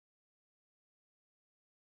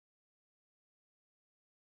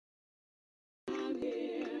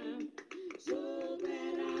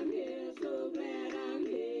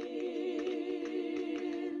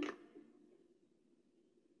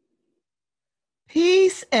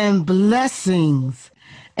Peace and blessings,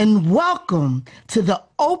 and welcome to the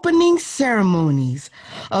opening ceremonies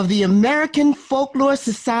of the American Folklore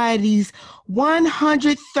Society's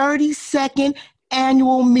 132nd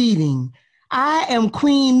annual meeting. I am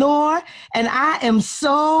Queen Noor, and I am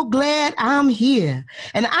so glad I'm here.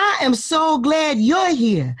 And I am so glad you're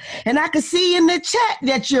here. And I can see in the chat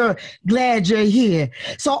that you're glad you're here.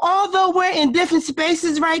 So although we're in different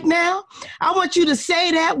spaces right now, I want you to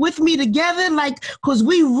say that with me together, because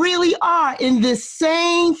we really are in this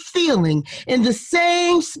same feeling, in the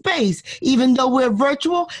same space, even though we're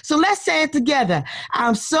virtual. So let's say it together.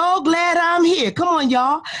 I'm so glad I'm here. Come on,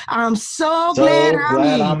 y'all. I'm so glad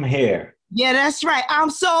I'm here. Yeah, that's right. I'm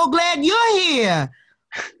so glad you're here.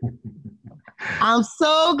 I'm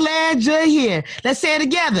so glad you're here. Let's say it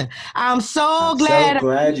together. I'm so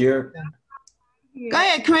glad you're Go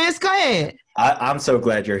ahead, Chris. Go ahead. I'm so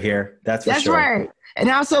glad you're here. That's for sure. That's right. And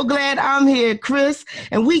I'm so glad I'm here, Chris.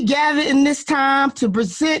 And we gather in this time to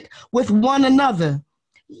present with one another.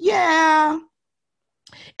 Yeah,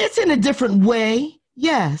 it's in a different way,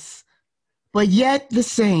 yes, but yet the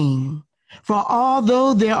same. For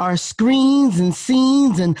although there are screens and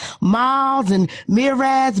scenes and miles and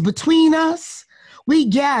myriads between us, we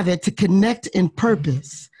gather to connect in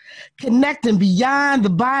purpose. Connecting beyond the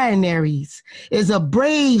binaries is a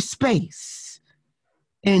brave space.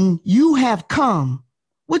 And you have come.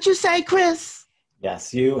 What'd you say, Chris?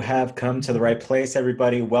 Yes, you have come to the right place,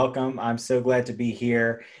 everybody. Welcome. I'm so glad to be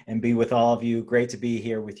here and be with all of you. Great to be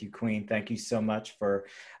here with you, Queen. Thank you so much for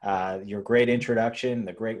your great introduction,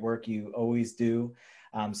 the great work you always do.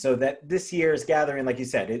 So that this year's gathering, like you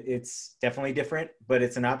said, it's definitely different, but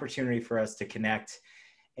it's an opportunity for us to connect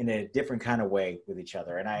in a different kind of way with each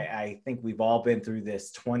other. And I think we've all been through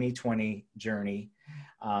this 2020 journey.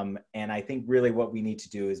 And I think really what we need to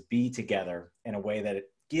do is be together in a way that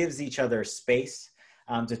it gives each other space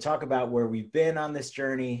to talk about where we've been on this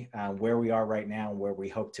journey, where we are right now, and where we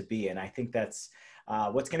hope to be. And I think that's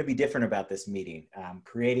what's going to be different about this meeting,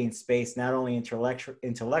 creating space not only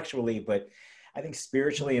intellectually, but I think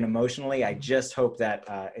spiritually and emotionally. I just hope that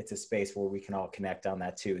it's a space where we can all connect on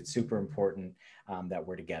that too. It's super important that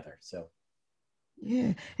we're together. So.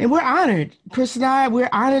 Yeah, and we're honored, Chris and I, we're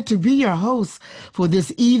honored to be your hosts for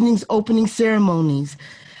this evening's opening ceremonies.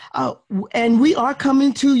 And we are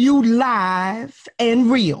coming to you live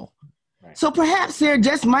and real. Right. So perhaps there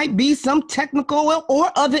just might be some technical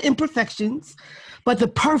or other imperfections, but the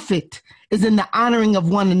perfect is in the honoring of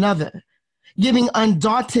one another, giving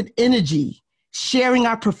undaunted energy, sharing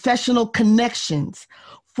our professional connections,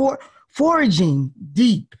 forging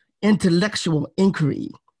deep intellectual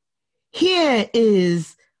inquiry. Here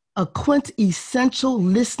is a quintessential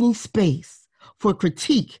listening space for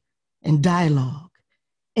critique and dialogue,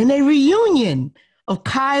 and a reunion of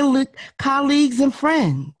colleagues and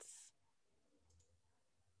friends.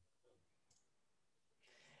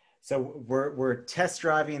 So we're test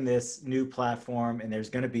driving this new platform, and there's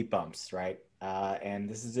going to be bumps, right? And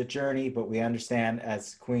this is a journey, but we understand,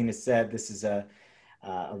 as Queen has said, this is a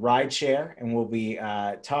ride share, and we'll be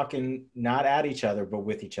talking not at each other, but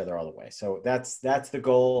with each other all the way. So that's the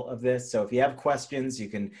goal of this. So if you have questions, you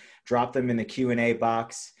can drop them in the Q&A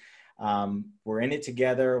box. We're in it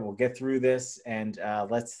together. We'll get through this, and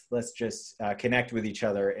let's just connect with each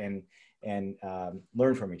other and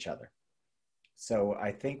learn from each other. So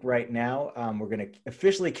I think right now we're going to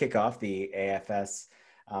officially kick off the AFS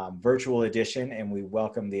virtual edition, and we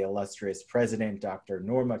welcome the illustrious President, Dr.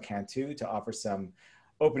 Norma Cantú, to offer some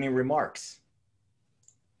opening remarks.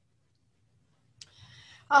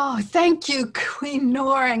 Oh, thank you, Queen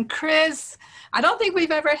Noor and Chris. I don't think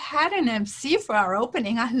we've ever had an MC for our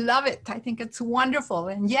opening. I love it. I think it's wonderful.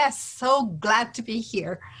 And yes, so glad to be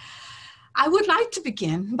here. I would like to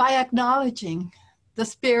begin by acknowledging the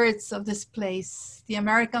spirits of this place, the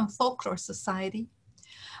American Folklore Society,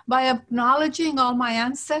 by acknowledging all my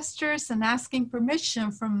ancestors and asking permission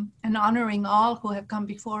from and honoring all who have come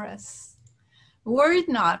before us. Were it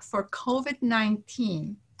not for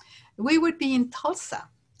COVID-19, we would be in Tulsa,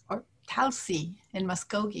 or Tulsi in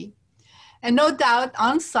Muskogee. And no doubt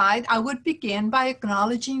on site, I would begin by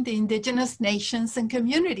acknowledging the indigenous nations and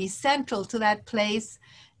communities central to that place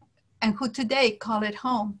and who today call it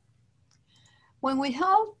home. When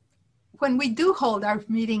we do hold our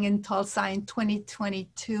meeting in Tulsa in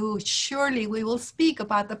 2022, surely we will speak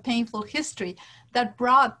about the painful history that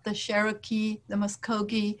brought the Cherokee, the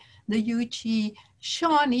Muskogee, the Yuchi,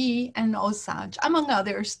 Shawnee, and Osage, among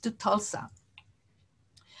others, to Tulsa.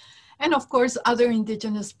 And of course, other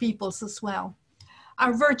indigenous peoples as well.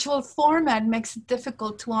 Our virtual format makes it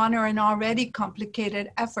difficult to honor an already complicated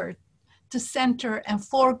effort to center and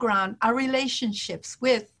foreground our relationships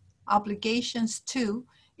with, obligations to,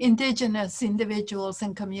 Indigenous individuals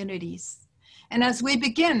and communities. And as we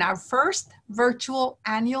begin our first virtual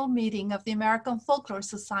annual meeting of the American Folklore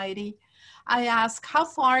Society, I ask, how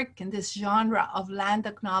far can this genre of land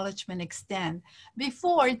acknowledgement extend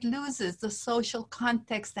before it loses the social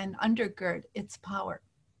context and undergird its power?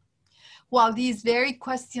 While these very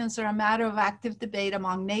questions are a matter of active debate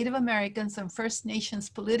among Native Americans and First Nations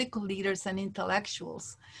political leaders and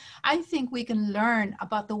intellectuals, I think we can learn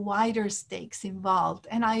about the wider stakes involved,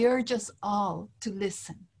 and I urge us all to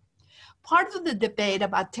listen. Part of the debate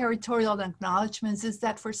about territorial acknowledgements is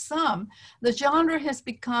that for some, the genre has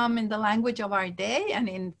become, in the language of our day and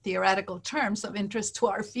in theoretical terms of interest to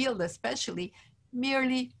our field especially,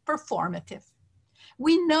 merely performative.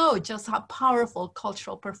 We know just how powerful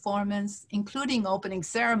cultural performance, including opening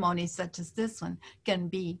ceremonies such as this one, can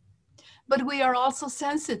be. But we are also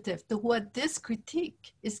sensitive to what this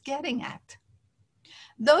critique is getting at.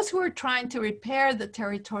 Those who are trying to repair the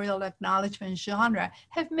territorial acknowledgement genre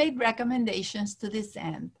have made recommendations to this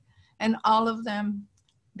end, and all of them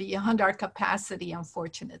beyond our capacity,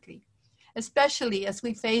 unfortunately, especially as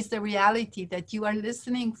we face the reality that you are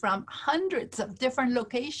listening from hundreds of different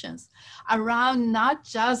locations around not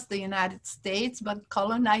just the United States, but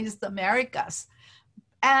colonized Americas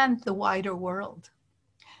and the wider world.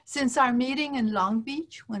 Since our meeting in Long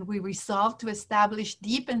Beach, when we resolved to establish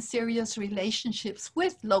deep and serious relationships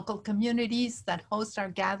with local communities that host our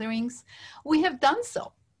gatherings, we have done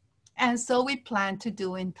so. And so we plan to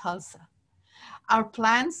do in Tulsa. Our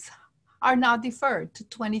plans are now deferred to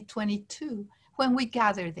 2022 when we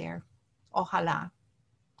gather there. Ojalá.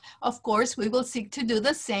 Of course, we will seek to do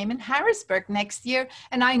the same in Harrisburg next year,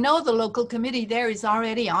 and I know the local committee there is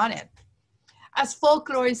already on it. As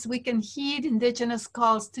folklorists, we can heed Indigenous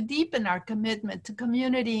calls to deepen our commitment to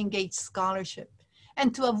community-engaged scholarship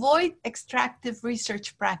and to avoid extractive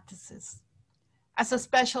research practices. As a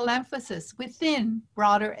special emphasis within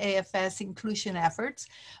broader AFS inclusion efforts,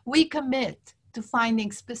 we commit to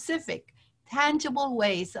finding specific, tangible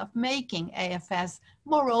ways of making AFS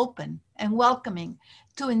more open and welcoming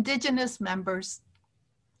to Indigenous members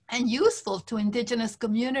and useful to Indigenous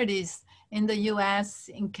communities in the US,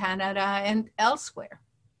 in Canada, and elsewhere.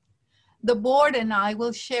 The board and I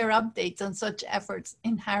will share updates on such efforts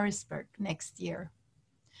in Harrisburg next year.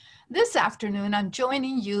 This afternoon, I'm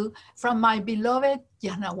joining you from my beloved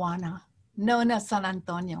Yanaguana, known as San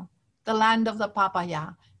Antonio, the land of the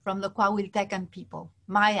Papaya, from the Coahuiltecan people,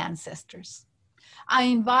 my ancestors. I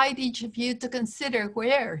invite each of you to consider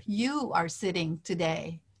where you are sitting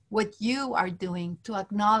today, what you are doing to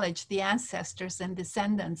acknowledge the ancestors and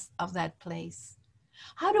descendants of that place.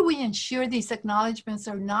 How do we ensure these acknowledgements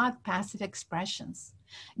are not passive expressions?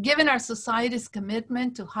 Given our society's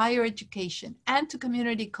commitment to higher education and to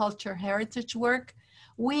community culture heritage work,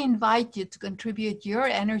 we invite you to contribute your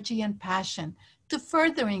energy and passion to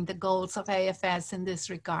furthering the goals of AFS in this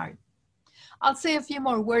regard. I'll say a few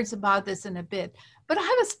more words about this in a bit, but I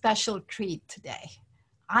have a special treat today.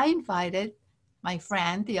 I invited my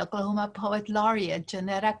friend, the Oklahoma Poet Laureate,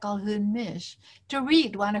 Janetta Calhoun Mish, to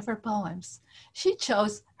read one of her poems. She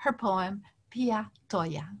chose her poem, Pia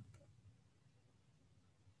Toya.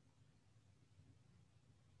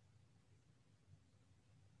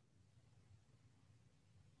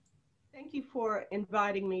 Thank you for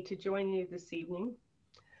inviting me to join you this evening.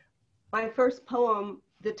 My first poem,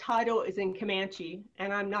 the title is in Comanche,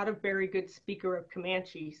 and I'm not a very good speaker of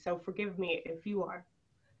Comanche, so forgive me if you are.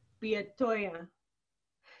 Pia Toya.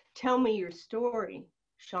 Tell me your story,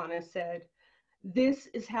 Shauna said. This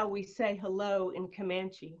is how we say hello in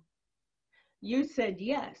Comanche. You said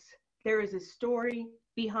yes, there is a story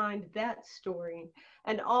behind that story,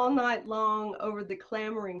 and all night long over the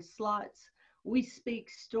clamoring slots, we speak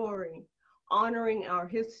story, honoring our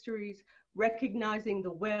histories, recognizing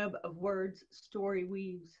the web of words story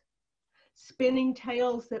weaves, spinning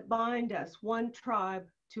tales that bind us one tribe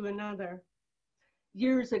to another.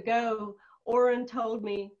 Years ago, Oren told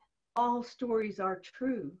me, all stories are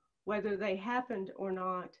true. Whether they happened or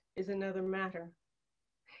not is another matter.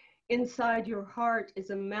 Inside your heart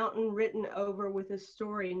is a mountain written over with a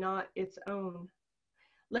story not its own.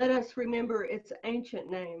 Let us remember its ancient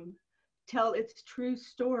name, tell its true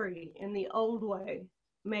story in the old way,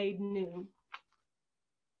 made new.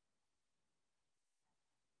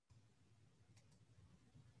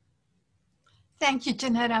 Thank you,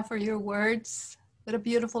 Janetta, for your words. What a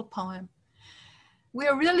beautiful poem. We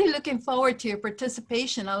are really looking forward to your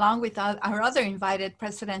participation along with our other invited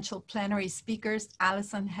presidential plenary speakers,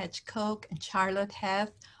 Allison Hedge-Koch and Charlotte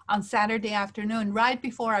Heth, on Saturday afternoon, right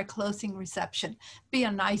before our closing reception. Be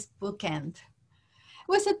a nice bookend. It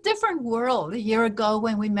was a different world a year ago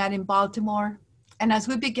when we met in Baltimore. And as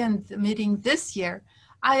we begin the meeting this year,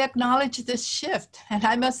 I acknowledge this shift. And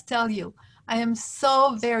I must tell you, I am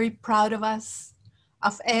so very proud of us,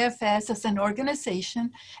 of AFS as an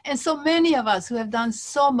organization, and so many of us who have done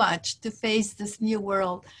so much to face this new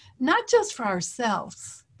world, not just for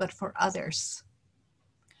ourselves, but for others.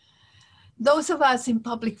 Those of us in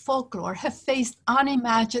public folklore have faced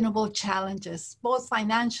unimaginable challenges, both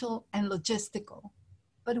financial and logistical,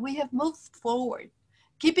 but we have moved forward,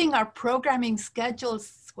 keeping our programming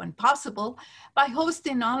schedules when possible by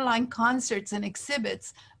hosting online concerts and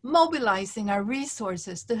exhibits, mobilizing our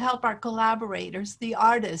resources to help our collaborators, the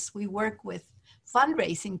artists we work with,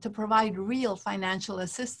 fundraising to provide real financial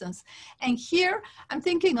assistance. And here I'm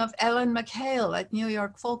thinking of Ellen McHale at New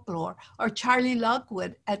York Folklore, or Charlie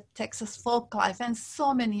Lockwood at Texas Folklife, and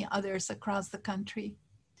so many others across the country.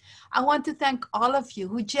 I want to thank all of you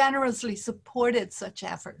who generously supported such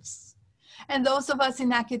efforts. And those of us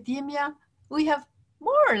in academia, we have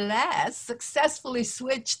more or less successfully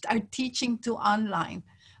switched our teaching to online.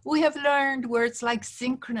 We have learned words like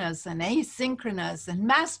synchronous and asynchronous and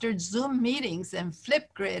mastered Zoom meetings and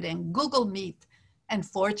Flipgrid and Google Meet and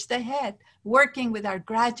forged ahead, working with our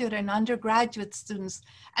graduate and undergraduate students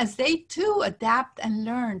as they too adapt and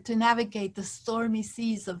learn to navigate the stormy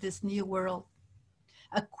seas of this new world.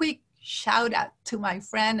 A quick shout out to my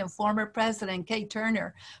friend and former president, Kay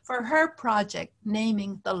Turner, for her project,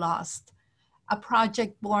 Naming the Lost, a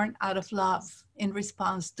project born out of love in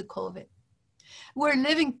response to COVID. We're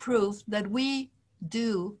living proof that we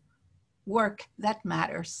do work that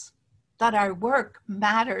matters, that our work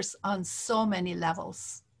matters on so many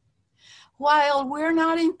levels. While we're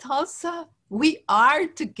not in Tulsa, we are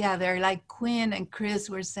together, like Quinn and Chris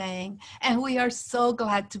were saying, and we are so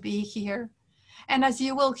glad to be here. And as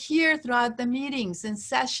you will hear throughout the meetings and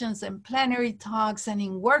sessions and plenary talks and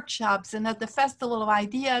in workshops and at the Festival of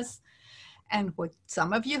Ideas, and what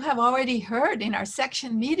some of you have already heard in our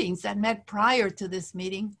section meetings that met prior to this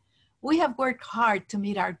meeting, we have worked hard to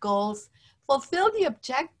meet our goals, fulfill the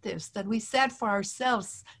objectives that we set for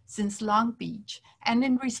ourselves since Long Beach, and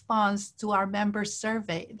in response to our members'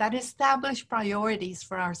 survey that established priorities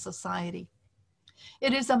for our society.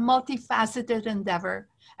 It is a multifaceted endeavor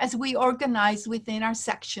as we organize within our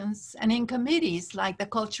sections and in committees like the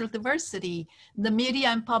cultural diversity, the media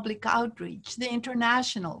and public outreach, the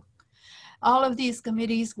international. All of these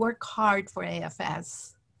committees work hard for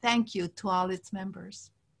AFS. Thank you to all its members.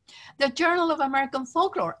 The Journal of American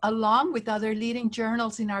Folklore, along with other leading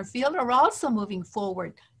journals in our field, are also moving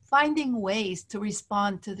forward, finding ways to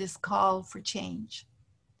respond to this call for change.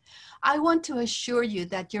 I want to assure you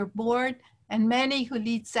that your board and many who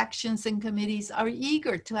lead sections and committees are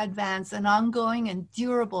eager to advance an ongoing and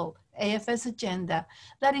durable AFS agenda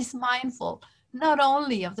that is mindful not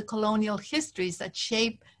only of the colonial histories that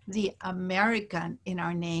shape the American in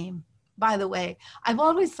our name. By the way, I've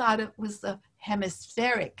always thought it was the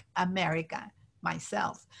hemispheric America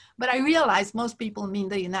myself, but I realize most people mean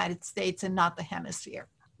the United States and not the hemisphere.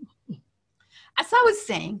 As I was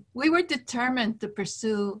saying, we were determined to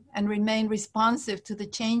pursue and remain responsive to the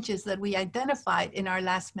changes that we identified in our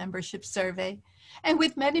last membership survey, and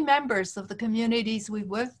with many members of the communities we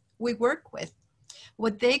work with,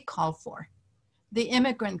 what they call for. The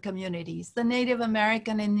immigrant communities, the Native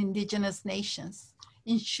American and Indigenous nations,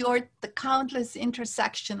 in short, the countless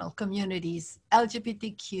intersectional communities,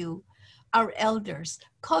 LGBTQ, our elders,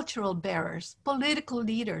 cultural bearers, political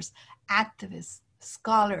leaders, activists,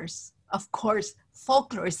 scholars, of course,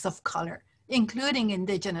 folklorists of color, including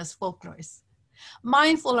Indigenous folklorists.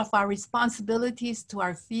 Mindful of our responsibilities to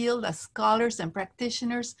our field as scholars and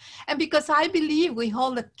practitioners, and because I believe we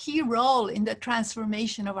hold a key role in the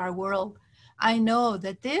transformation of our world, I know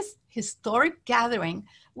that this historic gathering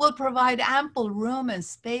will provide ample room and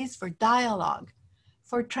space for dialogue,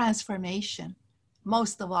 for transformation,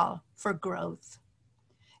 most of all, for growth.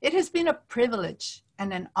 It has been a privilege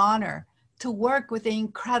and an honor to work with the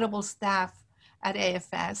incredible staff at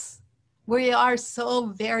AFS. We are so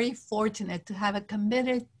very fortunate to have a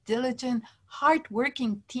committed, diligent,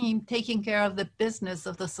 hardworking team taking care of the business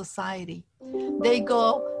of the society. They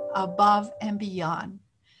go above and beyond.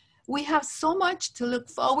 We have so much to look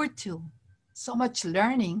forward to, so much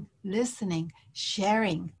learning, listening,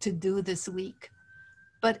 sharing to do this week.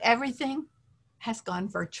 But everything has gone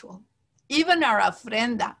virtual. Even our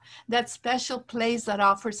ofrenda, that special place that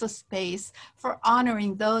offers a space for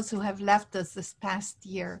honoring those who have left us this past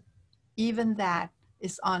year, even that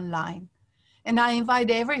is online. And I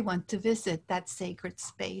invite everyone to visit that sacred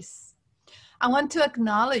space. I want to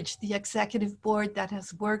acknowledge the executive board that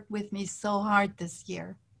has worked with me so hard this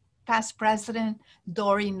year. Past President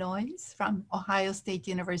Dory Noyes from Ohio State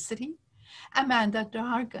University, Amanda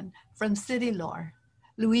Dargan from City Lore,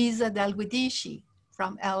 Luisa Del Guidici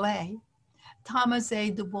from LA, Thomas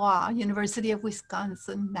A. Dubois, University of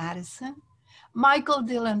Wisconsin-Madison, Michael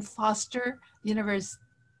Dillon Foster, University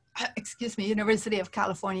of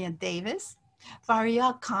California, Davis,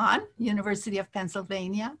 Faria Khan, University of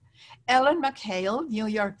Pennsylvania, Ellen McHale, New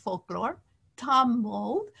York Folklore, Tom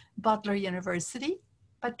Mould, Butler University,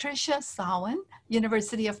 Patricia Sowen,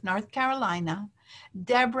 University of North Carolina,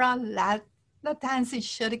 Deborah Latanzi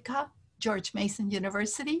Shudica, George Mason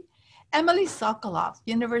University, Emily Sokoloff,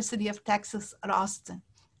 University of Texas at Austin,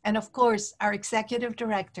 and of course, our executive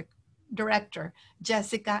director,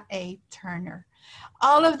 Jessica A. Turner.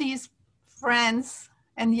 All of these friends,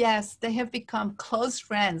 and yes, they have become close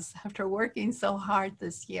friends after working so hard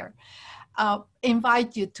this year,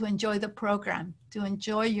 invite you to enjoy the program, to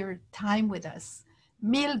enjoy your time with us.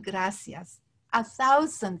 Mil gracias.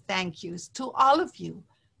 1,000 thank yous to all of you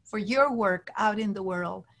for your work out in the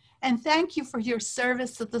world. And thank you for your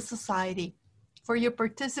service to the society, for your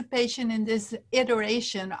participation in this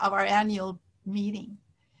iteration of our annual meeting.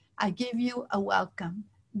 I give you a welcome.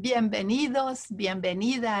 Bienvenidos,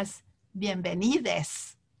 bienvenidas,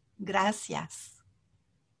 bienvenides. Gracias.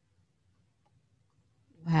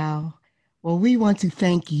 Wow. Well, we want to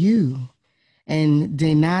thank you. And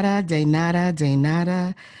de nada, de nada, de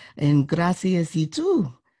nada. And gracias y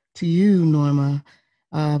tú, to you, Norma,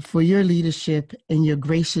 for your leadership and your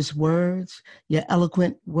gracious words, your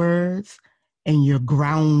eloquent words, and your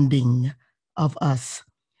grounding of us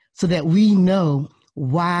so that we know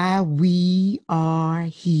why we are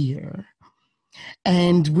here.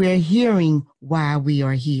 And we're hearing why we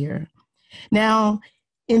are here. Now,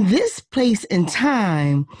 in this place and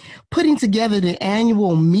time, putting together the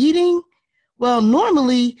annual meeting, well,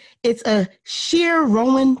 normally it's a sheer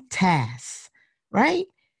Rowan task, right?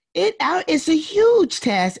 It's a huge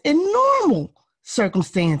task in normal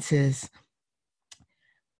circumstances.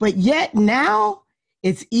 But yet now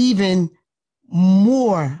it's even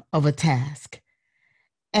more of a task.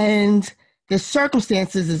 And the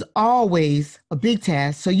circumstances is always a big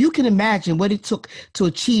task. So you can imagine what it took to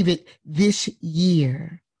achieve it this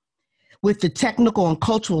year with the technical and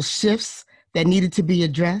cultural shifts that needed to be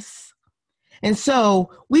addressed. And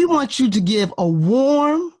so we want you to give a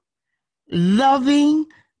warm, loving,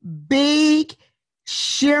 big,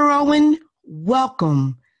 Sharon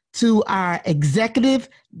welcome to our executive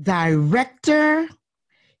director.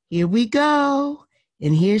 Here we go.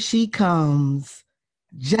 And here she comes,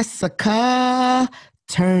 Jessica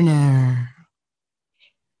Turner.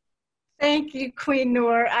 Thank you, Queen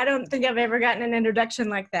Noor. I don't think I've ever gotten an introduction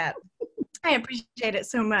like that. I appreciate it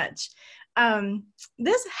so much.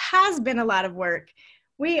 This has been a lot of work.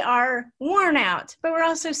 We are worn out, but we're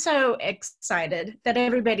also so excited that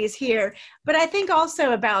everybody's here. But I think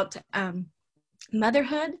also about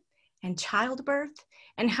motherhood and childbirth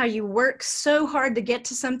and how you work so hard to get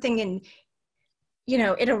to something and, you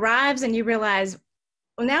know, it arrives and you realize,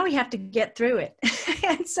 well, now we have to get through it.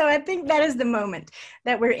 And so I think that is the moment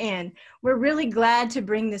that we're in. We're really glad to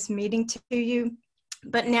bring this meeting to you.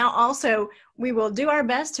 But now also, we will do our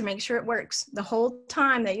best to make sure it works the whole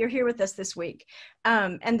time that you're here with us this week.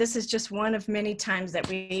 And this is just one of many times that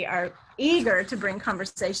we are eager to bring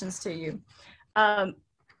conversations to you.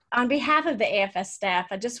 On behalf of the AFS staff,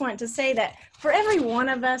 I just want to say that for every one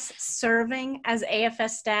of us serving as AFS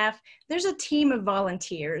staff, there's a team of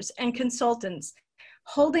volunteers and consultants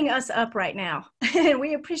holding us up right now. And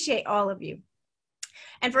we appreciate all of you.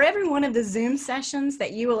 And for every one of the Zoom sessions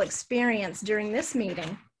that you will experience during this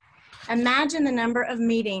meeting, imagine the number of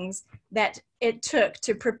meetings that it took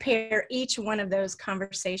to prepare each one of those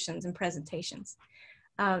conversations and presentations.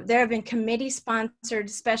 There have been committee-sponsored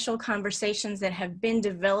special conversations that have been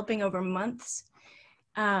developing over months,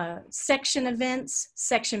 section events,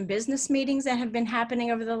 section business meetings that have been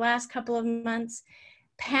happening over the last couple of months,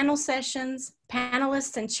 panel sessions,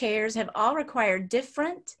 panelists and chairs have all required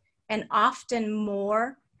different and often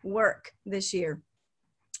more work this year.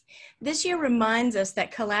 This year reminds us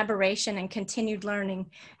that collaboration and continued learning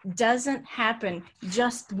doesn't happen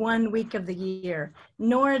just 1 week of the year,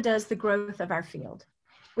 nor does the growth of our field.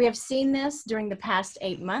 We have seen this during the past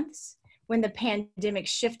 8 months when the pandemic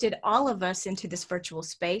shifted all of us into this virtual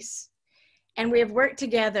space, and we have worked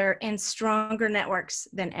together in stronger networks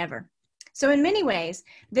than ever. So in many ways,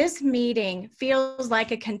 this meeting feels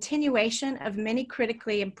like a continuation of many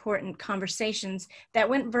critically important conversations that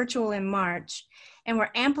went virtual in March and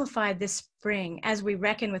were amplified this spring as we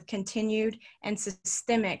reckon with continued and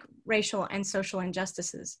systemic racial and social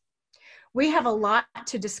injustices. We have a lot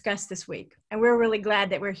to discuss this week, and we're really glad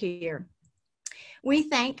that we're here. We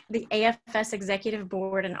thank the AFS Executive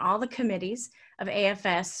Board and all the committees of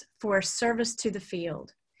AFS for service to the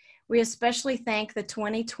field. We especially thank the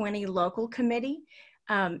 2020 Local Committee,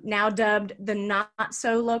 now dubbed the Not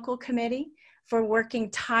So Local Committee, for working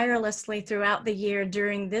tirelessly throughout the year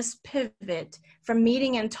during this pivot from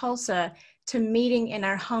meeting in Tulsa to meeting in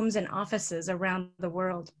our homes and offices around the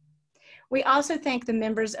world. We also thank the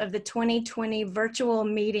members of the 2020 Virtual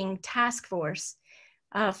Meeting Task Force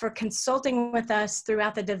for consulting with us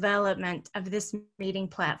throughout the development of this meeting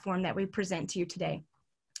platform that we present to you today.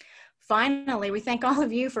 Finally, we thank all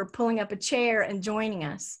of you for pulling up a chair and joining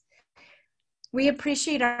us. We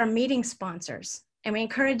appreciate our meeting sponsors, and we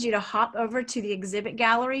encourage you to hop over to the exhibit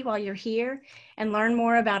gallery while you're here and learn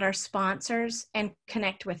more about our sponsors and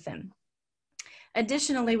connect with them.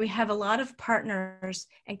 Additionally, we have a lot of partners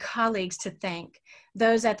and colleagues to thank.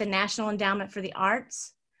 Those at the National Endowment for the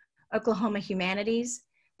Arts, Oklahoma Humanities,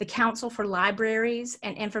 the Council for Libraries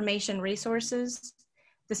and Information Resources,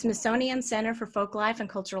 the Smithsonian Center for Folklife and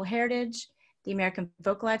Cultural Heritage, the American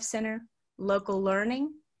Folklife Center, Local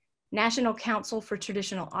Learning, National Council for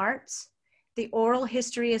Traditional Arts, the Oral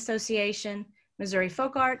History Association, Missouri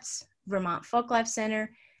Folk Arts, Vermont Folklife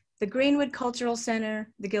Center, the Greenwood Cultural Center,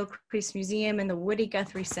 the Gilcrease Museum, and the Woody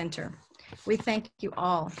Guthrie Center. We thank you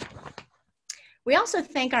all. We also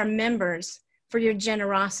thank our members for your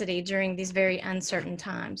generosity during these very uncertain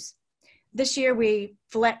times. This year, we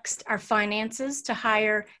flexed our finances to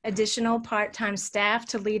hire additional part-time staff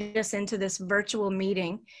to lead us into this virtual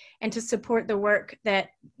meeting and to support the work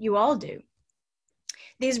that you all do.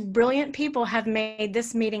 These brilliant people have made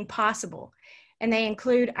this meeting possible, and they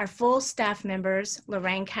include our full staff members,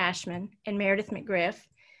 Lorraine Cashman and Meredith McGriff,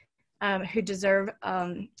 who deserve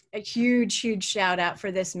a huge shout out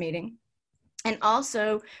for this meeting. And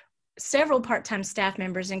also several part-time staff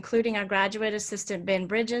members, including our graduate assistant, Ben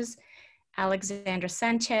Bridges, Alexandra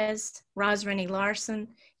Sanchez, Roz Rennie Larson,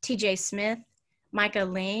 TJ Smith, Micah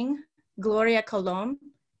Ling, Gloria Colom,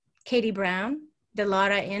 Katie Brown,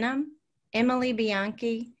 Delara Inam, Emily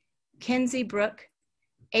Bianchi, Kenzie Brook,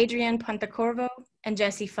 Adrienne Pontecorvo, and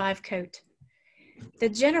Jesse Fivecoat. The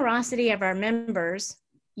generosity of our members,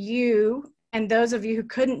 you and those of you who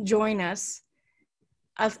couldn't join us,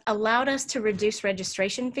 allowed us to reduce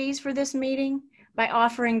registration fees for this meeting by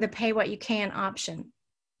offering the pay what you can option.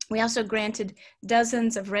 We also granted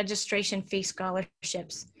dozens of registration fee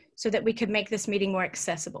scholarships so that we could make this meeting more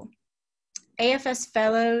accessible. AFS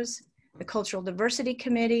Fellows, the Cultural Diversity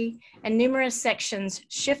Committee, and numerous sections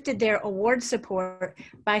shifted their award support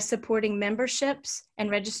by supporting memberships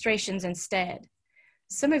and registrations instead.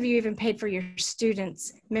 Some of you even paid for your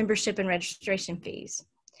students' membership and registration fees.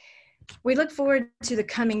 We look forward to the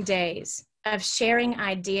coming days of sharing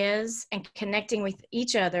ideas and connecting with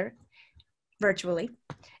each other virtually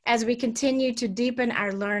as we continue to deepen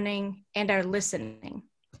our learning and our listening.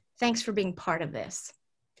 Thanks for being part of this.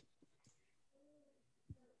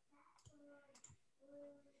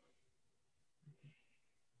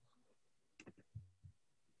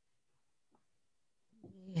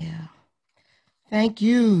 Yeah. Thank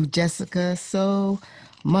you, Jessica, so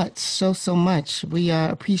much, so much. We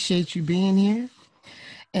appreciate you being here.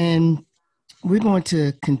 And we're going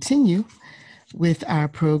to continue with our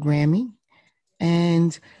programming.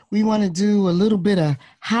 And we want to do a little bit of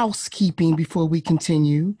housekeeping before we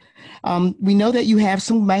continue. We know that you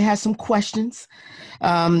might have some questions.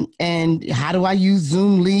 And how do I use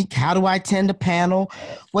Zoom Link? How do I attend a panel?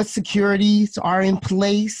 What securities are in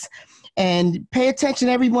place? And pay attention,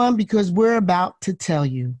 everyone, because we're about to tell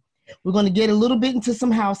you. We're going to get a little bit into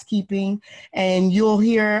some housekeeping, and you'll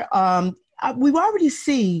hear, we already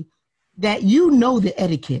see that you know the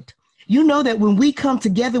etiquette. You know that when we come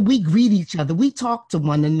together, we greet each other. We talk to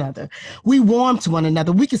one another. We warm to one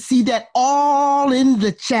another. We can see that all in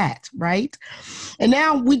the chat, right? And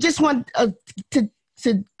now we just want to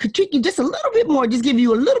critique you just a little bit more, just give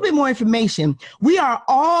you a little bit more information. We are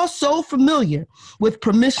all so familiar with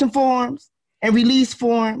permission forms and release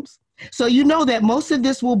forms. So you know that most of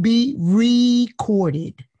this will be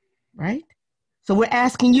recorded, right? So we're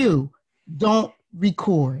asking you, don't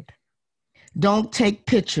record. Don't take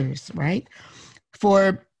pictures, right?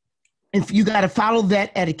 If you got to follow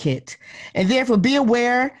that etiquette. And therefore be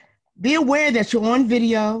aware that you're on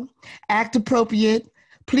video, act appropriate.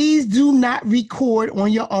 Please do not record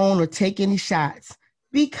on your own or take any shots.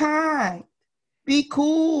 Be kind. Be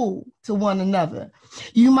cool to one another.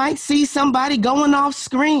 You might see somebody going off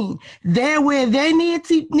screen. They're where they need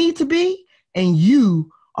to be. and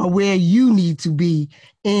you are where you need to be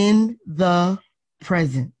in the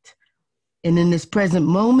present. And in this present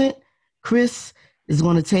moment, Chris is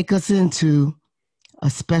going to take us into a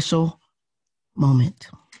special moment.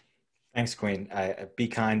 Thanks, Queen. Be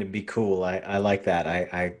kind and be cool. I like that.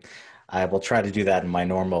 I will try to do that in my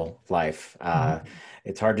normal life.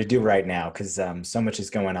 It's hard to do right now because so much is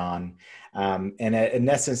going on. And a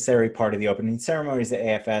necessary part of the opening ceremonies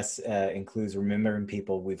at AFS includes remembering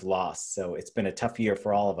people we've lost. So it's been a tough year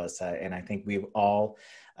for all of us. And I think we've all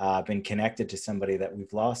been connected to somebody that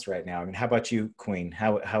we've lost right now. I mean, how about you, Queen?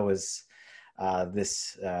 How is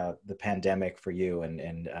the pandemic for you,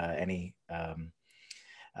 and any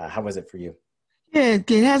how was it for you? Yeah,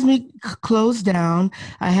 it has me closed down.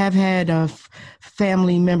 I have had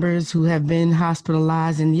family members who have been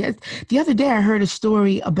hospitalized. And yet, the other day I heard a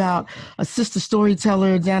story about a sister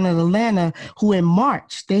storyteller down in Atlanta who in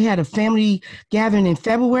March, they had a family gathering in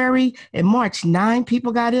February. In March, 9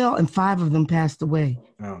 people got ill and 5 of them passed away.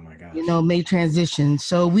 Oh my gosh. You know, made transition.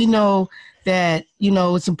 So we know that, you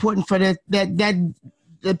know, it's important for that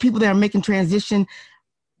the people that are making transition,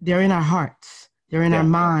 they're in our hearts. They're in our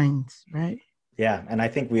minds, right? Yeah, and I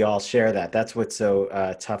think we all share that. That's what's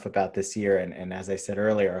so tough about this year. And as I said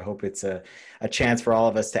earlier, I hope it's a chance for all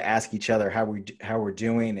of us to ask each other how we're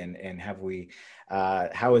doing, and have we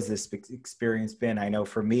how has this experience been? I know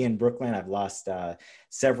for me in Brooklyn, I've lost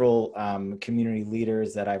several community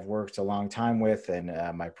leaders that I've worked a long time with,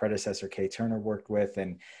 and my predecessor Kay Turner worked with,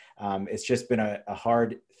 and it's just been a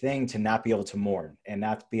hard thing to not be able to mourn and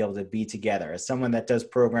not be able to be together. As someone that does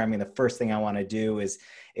programming, the first thing I want to do is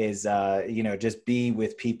you know, just be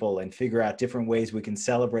with people and figure out different ways we can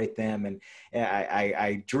celebrate them. And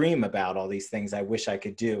I dream about all these things I wish I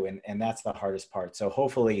could do, and that's the hardest part. So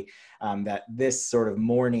hopefully that this sort of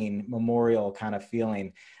mourning memorial kind of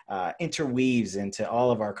feeling interweaves into all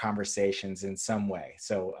of our conversations in some way.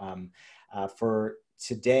 So for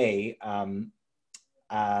today,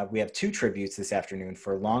 we have 2 tributes this afternoon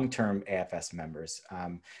for long-term AFS members.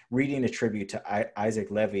 Reading a tribute to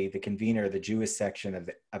Isaac Levy, the convener of the Jewish section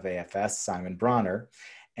of AFS, Simon Bronner,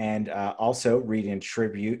 and also reading a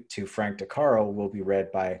tribute to Frank DeCaro will be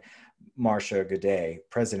read by Marcia Godet,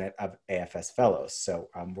 president of AFS Fellows. So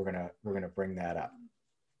we're gonna bring that up.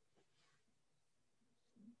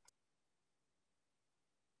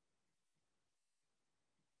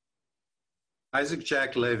 Isaac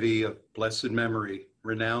Jack Levy, of blessed memory,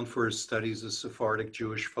 renowned for his studies of Sephardic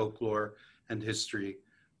Jewish folklore and history,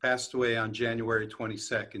 passed away on January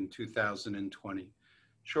 22nd, 2020,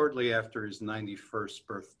 shortly after his 91st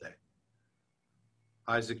birthday.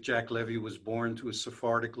 Isaac Jack Levy was born to a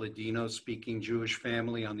Sephardic Ladino-speaking Jewish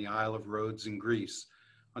family on the Isle of Rhodes in Greece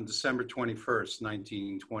on December 21st,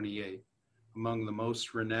 1928, among the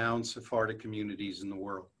most renowned Sephardic communities in the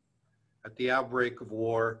world. At the outbreak of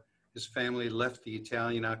war, his family left the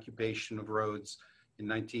Italian occupation of Rhodes in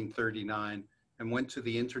 1939 and went to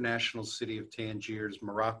the international city of Tangiers,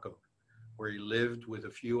 Morocco, where he lived with a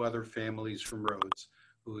few other families from Rhodes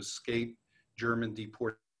who escaped German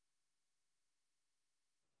deportation.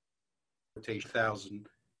 1000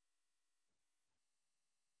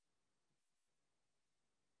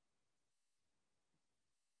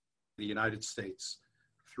 the United States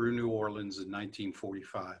through New Orleans in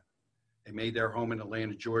 1945. They made their home in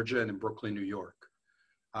Atlanta, Georgia, and in Brooklyn, New York.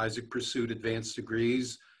 Isaac pursued advanced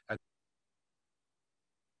degrees at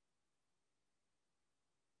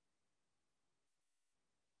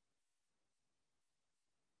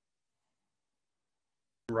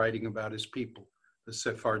writing about his people, the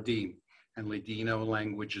Sephardim, and Ladino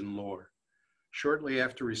language and lore. Shortly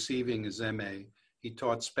after receiving his MA, he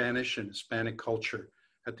taught Spanish and Hispanic culture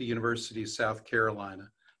at the University of South Carolina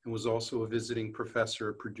and was also a visiting professor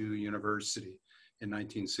at Purdue University in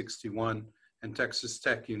 1961 and Texas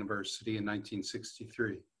Tech University in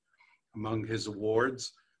 1963. Among his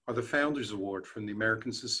awards are the Founders Award from the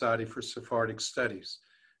American Society for Sephardic Studies,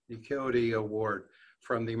 the Coyote Award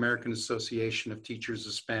from the American Association of Teachers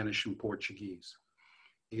of Spanish and Portuguese.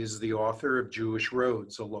 He is the author of Jewish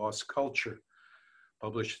Rhodes, A Lost Culture,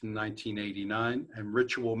 published in 1989, and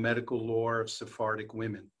Ritual Medical Lore of Sephardic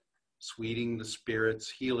Women, Sweeting the Spirits,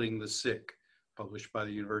 Healing the Sick, published by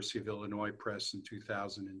the University of Illinois Press in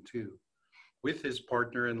 2002, with his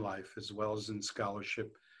partner in life, as well as in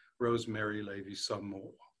scholarship, Rosemary Levy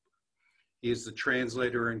Sumwalt. He is the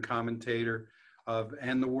translator and commentator of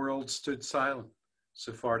And the World Stood Silent,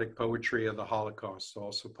 Sephardic Poetry of the Holocaust,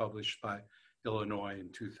 also published by Illinois in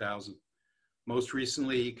 2000. Most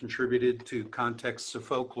recently, he contributed to Contexts of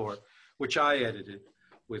Folklore, which I edited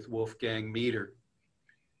with Wolfgang Meeder.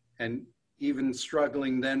 And Even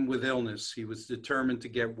struggling then with illness, he was determined to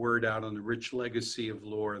get word out on the rich legacy of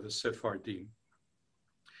lore of the Sephardim.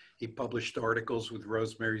 He published articles with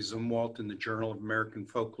Rosemary Zumwalt in the Journal of American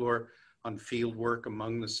Folklore on field work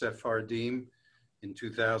among the Sephardim in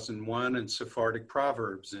 2001, and Sephardic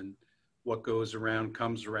Proverbs in What Goes Around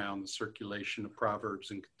Comes Around, the circulation of proverbs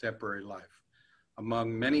in contemporary life,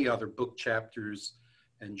 among many other book chapters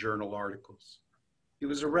and journal articles. He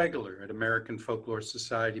was a regular at American Folklore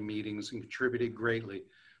Society meetings and contributed greatly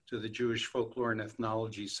to the Jewish Folklore and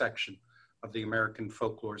Ethnology section of the American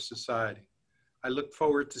Folklore Society. I looked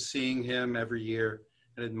forward to seeing him every year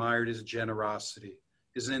and admired his generosity,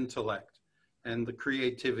 his intellect, and the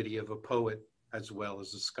creativity of a poet as well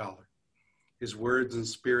as a scholar. His words and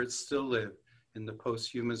spirit still live in the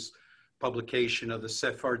posthumous publication of the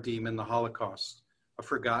Sephardim and the Holocaust, A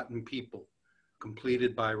Forgotten People,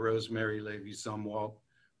 completed by Rosemary Levy Zumwalt,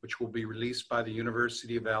 which will be released by the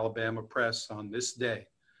University of Alabama Press on this day,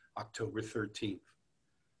 October 13th.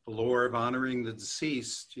 The lore of honoring the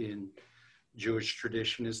deceased in Jewish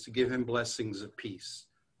tradition is to give him blessings of peace,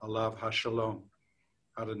 Alav HaShalom,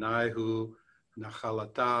 Adonai hu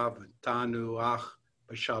nachalata v'tanu ach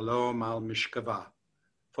b'shalom al mishkava.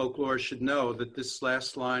 Folklore should know that this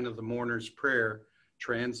last line of the mourner's prayer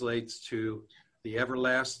translates to, the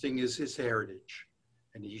everlasting is his heritage,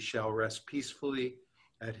 and he shall rest peacefully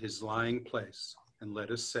at his lying place. And let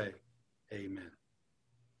us say, amen.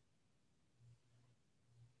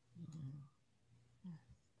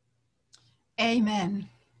 Amen.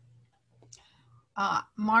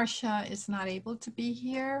 Marcia is not able to be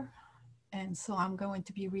here, and so I'm going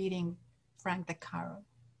to be reading Frank De Caro.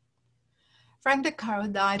 Frank De Caro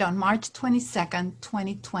died on March 22nd,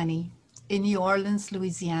 2020, in New Orleans,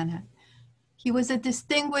 Louisiana. He was a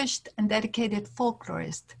distinguished and dedicated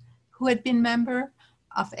folklorist who had been member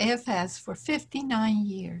of AFS for 59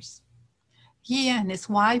 years. He and his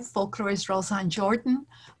wife, folklorist Roseanne Jordan,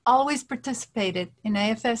 always participated in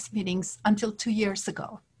AFS meetings until 2 years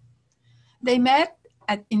ago. They met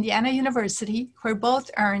at Indiana University, where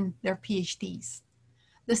both earned their PhDs.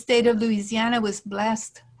 The state of Louisiana was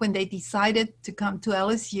blessed when they decided to come to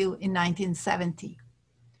LSU in 1970.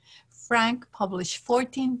 Frank published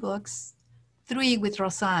 14 books, 3 with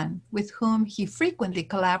Roseanne, with whom he frequently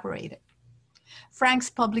collaborated. Frank's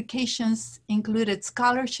publications included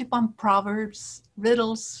scholarship on proverbs,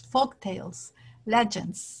 riddles, folktales,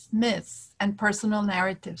 legends, myths, and personal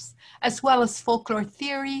narratives, as well as folklore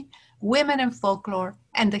theory, women in folklore,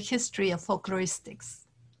 and the history of folkloristics.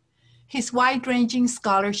 His wide-ranging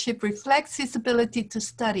scholarship reflects his ability to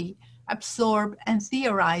study, absorb, and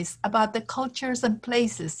theorize about the cultures and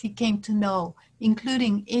places he came to know,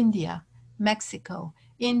 including India, Mexico,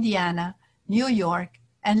 Indiana, New York,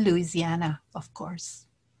 and Louisiana, of course.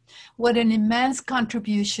 What an immense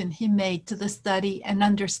contribution he made to the study and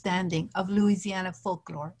understanding of Louisiana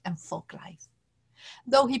folklore and folk life.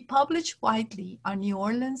 Though he published widely on New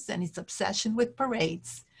Orleans and its obsession with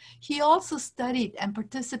parades, he also studied and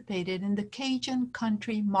participated in the Cajun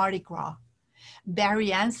country Mardi Gras.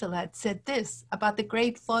 Barry Ancelet said this about the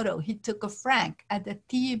great photo he took of Frank at the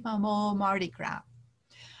Timamoe Mardi Gras.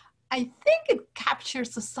 I think it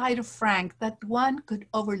captures a side of Frank that one could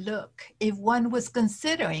overlook if one was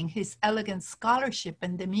considering his elegant scholarship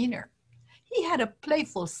and demeanor. He had a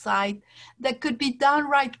playful side that could be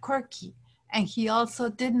downright quirky, and he also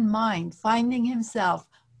didn't mind finding himself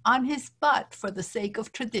on his butt for the sake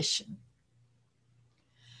of tradition.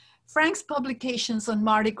 Frank's publications on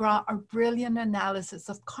Mardi Gras are brilliant analysis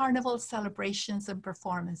of carnival celebrations and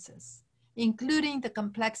performances, including the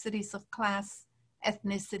complexities of class,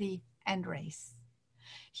 ethnicity, and race.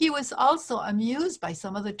 He was also amused by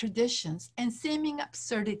some of the traditions and seeming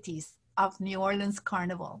absurdities of New Orleans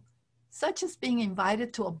Carnival, such as being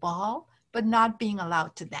invited to a ball but not being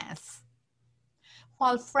allowed to dance.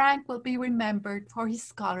 While Frank will be remembered for his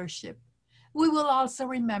scholarship, we will also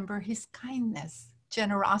remember his kindness,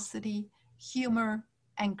 generosity, humor,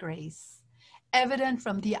 and grace, evident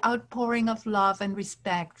from the outpouring of love and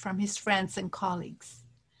respect from his friends and colleagues.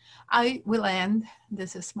 I will end,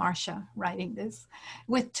 this is Marcia writing this,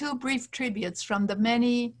 with 2 brief tributes from the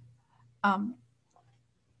many I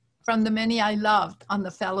loved on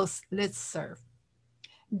the fellows listserv.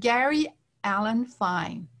 Gary Allen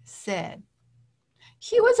Fine said,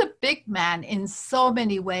 "He was a big man in so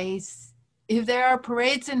many ways. If there are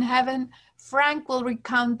parades in heaven, Frank will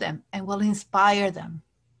recount them and will inspire them."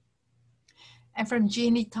 And from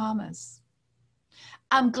Jeannie Thomas,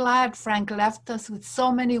 "I'm glad Frank left us with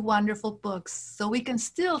so many wonderful books so we can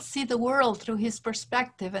still see the world through his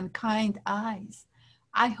perspective and kind eyes.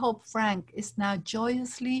 I hope Frank is now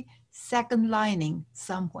joyously second lining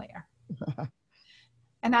somewhere."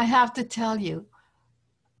 And I have to tell you,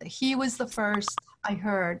 he was the first I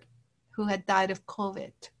heard who had died of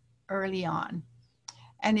COVID early on.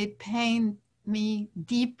 And it pained me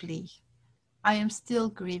deeply. I am still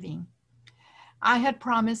grieving. I had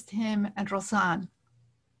promised him and Roseanne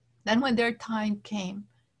that when their time came,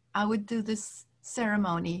 I would do this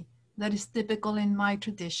ceremony that is typical in my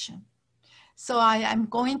tradition. So I am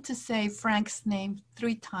going to say Frank's name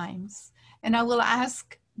 3 times, and I will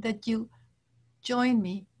ask that you join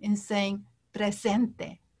me in saying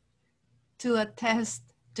presente to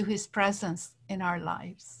attest to his presence in our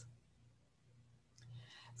lives.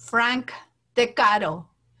 Frank De Caro,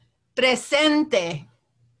 presente.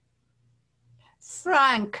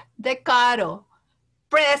 Frank De Caro,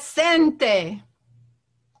 presente.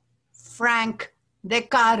 Frank De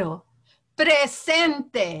Caro,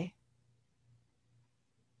 presente.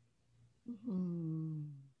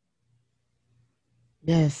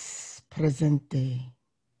 Yes, presente.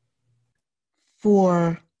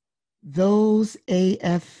 For those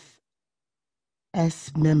AFS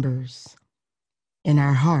members in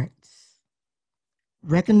our hearts,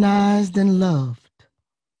 recognized and loved,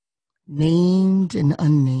 named and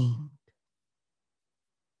unnamed.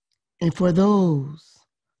 And for those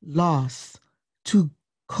lost to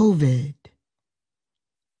COVID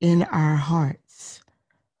in our hearts,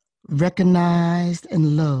 recognized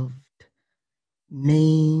and loved,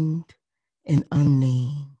 named and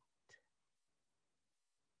unnamed.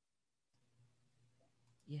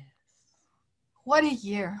 Yes. What a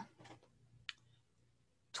year.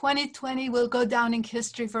 2020 will go down in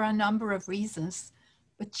history for a number of reasons,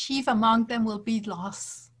 but chief among them will be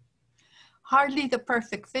loss. Hardly the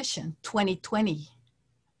perfect vision, 2020,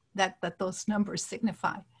 that those numbers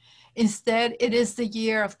signify. Instead, it is the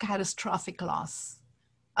year of catastrophic loss,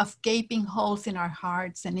 of gaping holes in our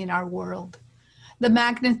hearts and in our world. The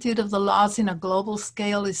magnitude of the loss in a global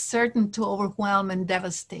scale is certain to overwhelm and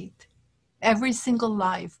devastate. Every single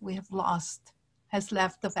life we have lost has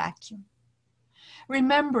left a vacuum.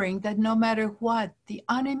 Remembering that no matter what the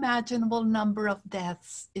unimaginable number of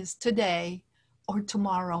deaths is today or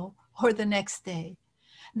tomorrow or the next day,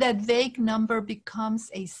 that vague number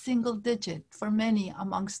becomes a single digit for many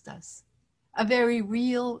amongst us, a very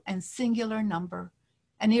real and singular number,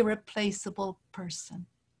 an irreplaceable person.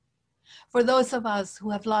 For those of us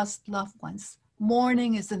who have lost loved ones,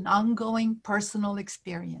 mourning is an ongoing personal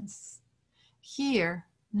experience. Here,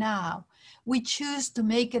 now, we choose to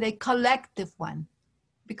make it a collective one,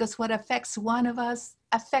 because what affects one of us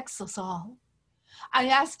affects us all. I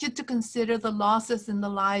ask you to consider the losses in the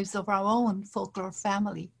lives of our own folklore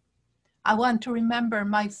family. I want to remember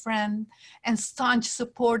my friend and staunch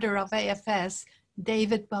supporter of AFS,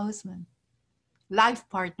 David Bozeman, life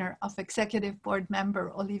partner of Executive Board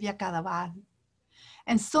member Olivia Cadaval,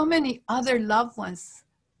 and so many other loved ones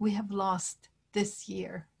we have lost this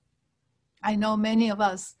year. I know many of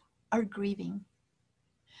us are grieving.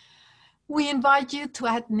 We invite you to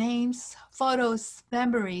add names, photos,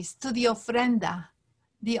 memories to the ofrenda,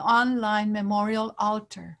 the online memorial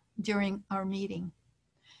altar during our meeting.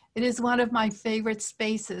 It is one of my favorite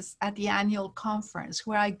spaces at the annual conference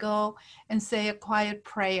where I go and say a quiet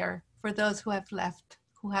prayer for those who have left,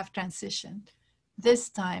 who have transitioned. This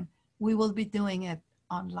time, we will be doing it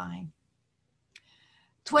online.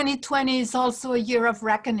 2020 is also a year of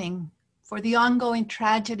reckoning for the ongoing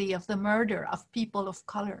tragedy of the murder of people of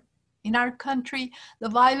color. In our country, the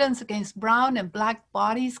violence against brown and black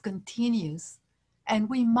bodies continues, and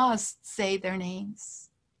we must say their names.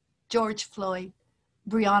 George Floyd,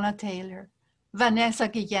 Breonna Taylor, Vanessa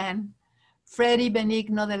Guillen, Freddie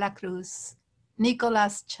Benigno de la Cruz,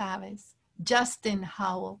 Nicolas Chavez, Justin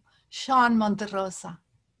Howell, Sean Monterosa,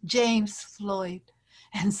 James Floyd,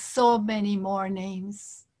 and so many more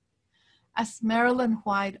names. As Marilyn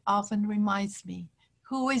White often reminds me,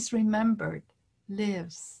 who is remembered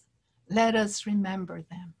lives. Let us remember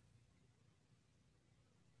them.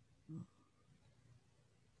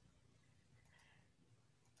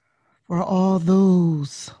 For all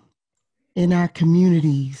those in our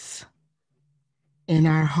communities, in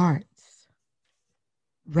our hearts,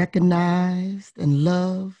 recognized and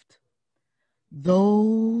loved,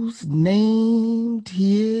 those named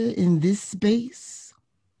here in this space,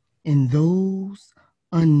 and those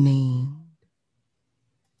unnamed.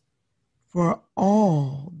 For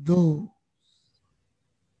all those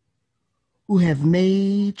who have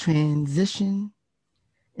made transition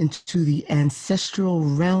into the ancestral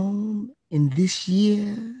realm in this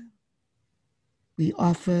year, we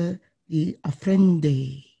offer the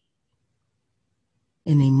ofrenda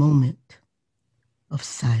in a moment of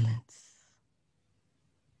silence.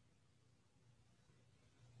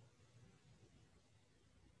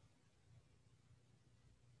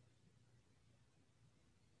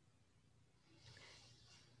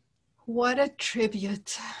 What a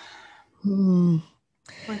tribute Hmm.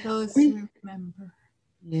 for those We, who remember.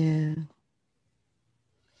 yeah.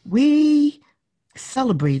 We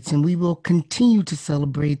celebrate and we will continue to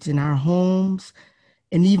celebrate in our homes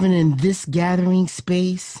and even in this gathering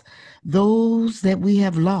space those that we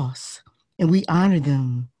have lost, and we honor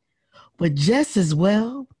them. But just as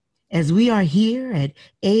well as we are here at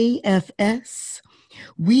AFS,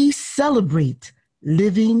 we celebrate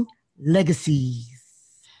living legacies.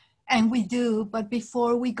 And we do, but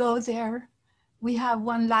before we go there, we have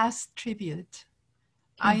one last tribute.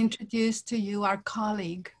 I introduce to you our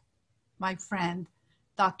colleague, my friend,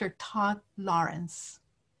 Dr. Todd Lawrence.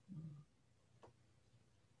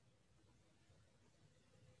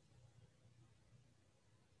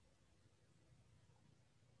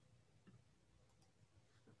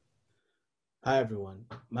 Hi, everyone.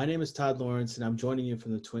 My name is Todd Lawrence, and I'm joining you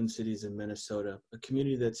from the Twin Cities in Minnesota, a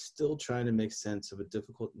community that's still trying to make sense of a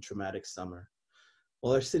difficult and traumatic summer.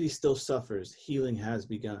 While our city still suffers, healing has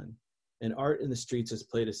begun, and art in the streets has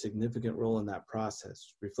played a significant role in that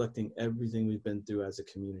process, reflecting everything we've been through as a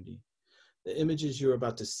community. The images you're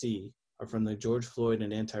about to see are from the George Floyd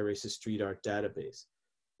and Anti-Racist Street Art database.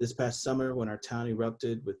 This past summer, when our town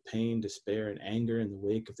erupted with pain, despair, and anger in the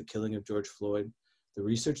wake of the killing of George Floyd, the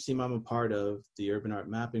research team I'm a part of, the Urban Art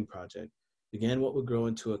Mapping Project, began what would grow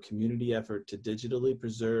into a community effort to digitally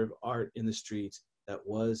preserve art in the streets that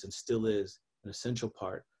was and still is an essential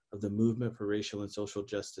part of the movement for racial and social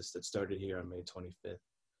justice that started here on May 25th.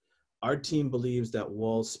 Our team believes that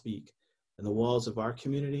walls speak, and the walls of our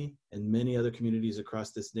community and many other communities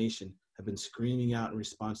across this nation have been screaming out in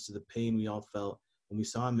response to the pain we all felt when we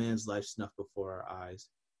saw a man's life snuffed before our eyes,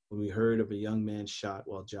 when we heard of a young man shot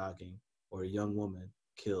while jogging, or a young woman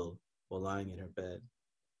killed while lying in her bed.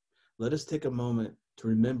 Let us take a moment to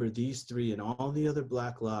remember these three and all the other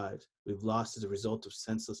Black lives we've lost as a result of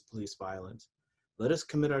senseless police violence. Let us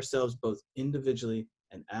commit ourselves both individually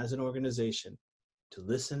and as an organization to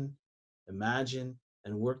listen, imagine,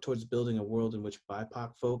 and work towards building a world in which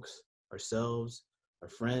BIPOC folks, ourselves, our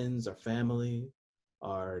friends, our family,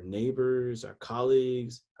 our neighbors, our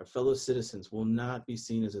colleagues, our fellow citizens will not be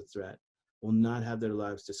seen as a threat, will not have their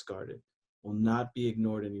lives discarded, will not be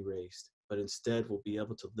ignored and erased, but instead will be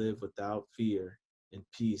able to live without fear in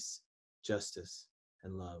peace, justice,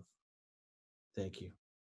 and love. Thank you.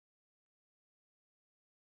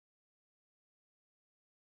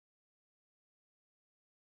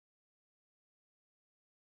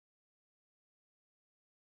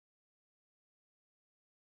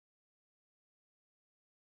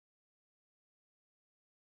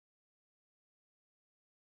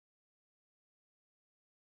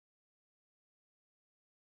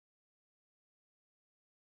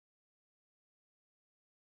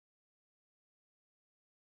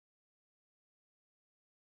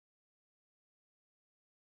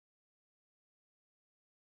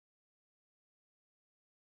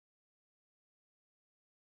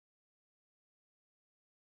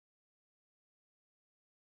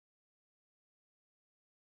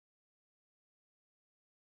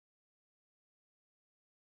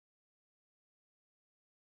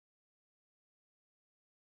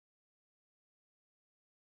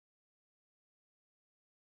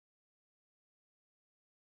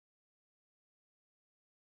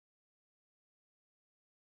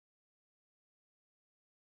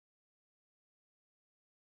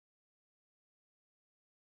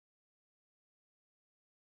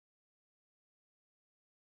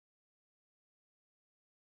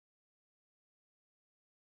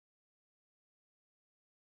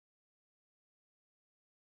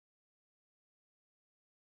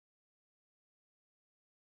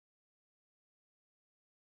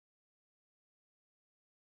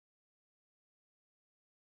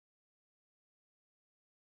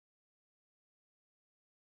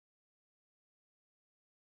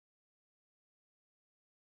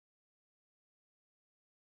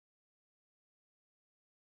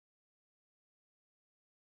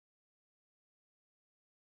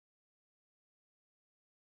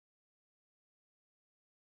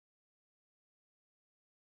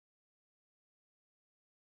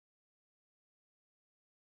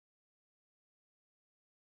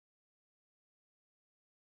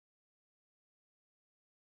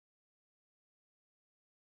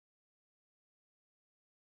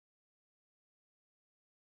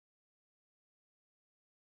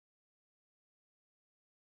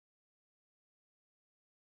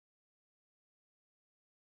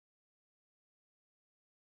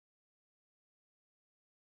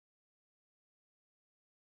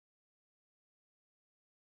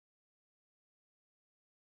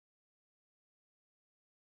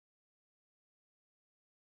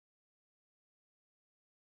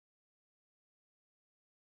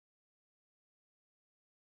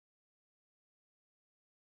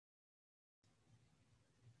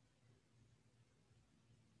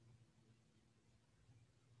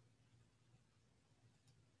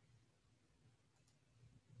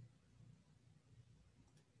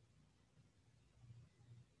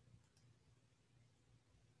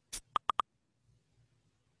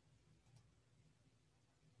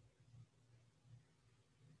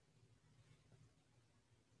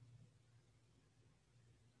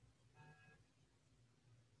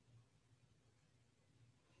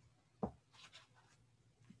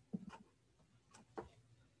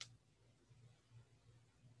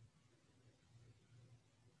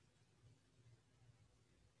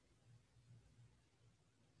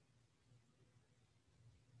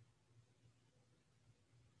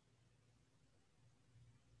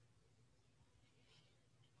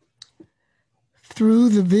 through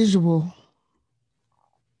the visual,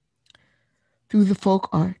 through the folk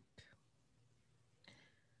art,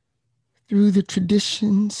 through the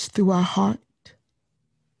traditions, through our heart,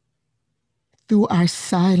 through our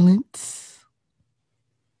silence,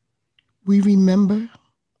 we remember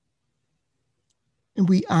and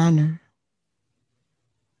we honor.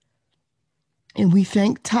 And we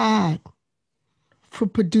thank Todd for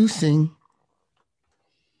producing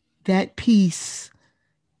that piece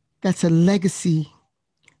that's a legacy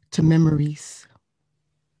to memories.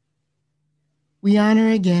 We honor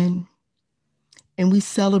again and we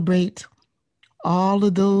celebrate all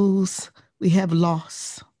of those we have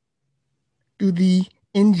lost through the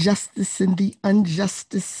injustice and the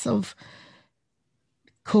injustice of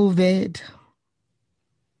COVID,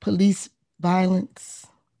 police violence,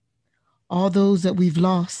 all those that we've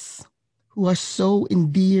lost who are so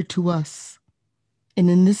endeared to us.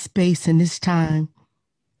 And in this space, in this time,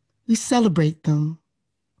 we celebrate them.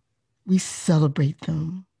 We celebrate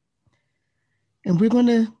them. And we're going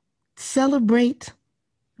to celebrate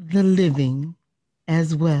the living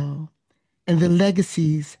as well and the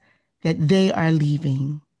legacies that they are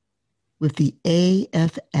leaving with the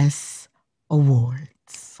AFS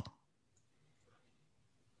Awards.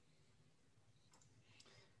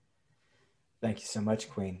 Thank you so much,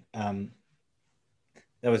 Queen. That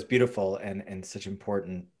was beautiful and such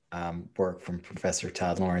important work from Professor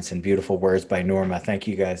Todd Lawrence, and beautiful words by Norma. Thank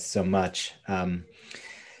you guys so much.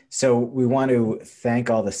 So we want to thank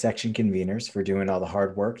all the section conveners for doing all the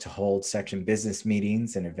hard work to hold section business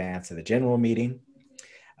meetings in advance of the general meeting.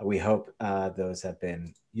 We hope those have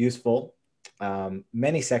been useful.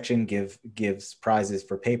 Many section gives prizes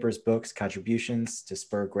for papers, books, contributions to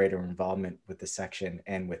spur greater involvement with the section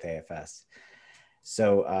and with AFS.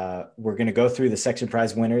 So we're going to go through the section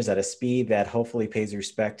prize winners at a speed that hopefully pays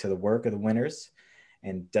respect to the work of the winners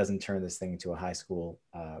and doesn't turn this thing into a high school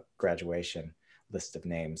graduation list of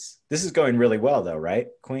names. This is going really well though, right,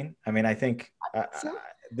 Queen? I mean, I think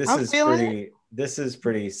this is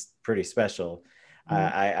pretty special.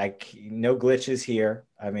 No glitches here.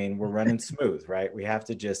 I mean, we're running smooth, right? We have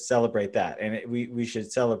to just celebrate that. And we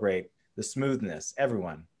should celebrate the smoothness.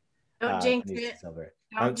 Everyone Don't jinx needs it. to celebrate.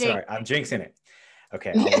 Don't jinx I'm jinxing it.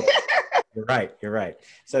 Okay. You're right.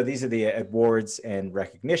 So these are the awards and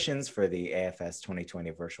recognitions for the AFS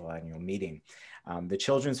 2020 virtual annual meeting. The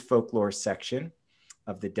Children's Folklore section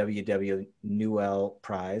of the W.W. Newell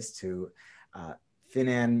Prize to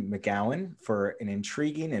Finan McGowan for an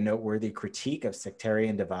intriguing and noteworthy critique of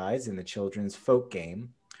sectarian divides in the children's folk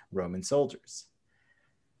game, Roman Soldiers.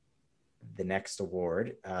 The next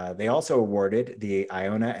award, they also awarded the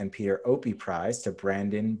Iona and Peter Opie Prize to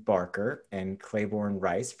Brandon Barker and Claiborne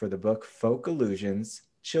Rice for the book Folk Illusions,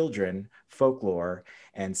 Children, Folklore,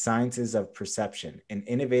 and Sciences of Perception, an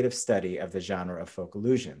innovative study of the genre of folk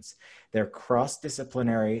illusions. Their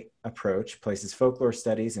cross-disciplinary approach places folklore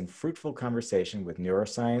studies in fruitful conversation with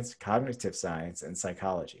neuroscience, cognitive science, and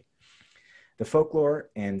psychology. The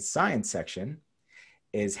Folklore and Science section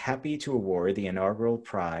is happy to award the inaugural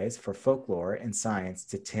prize for folklore and science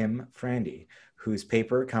to Tim Frandy, whose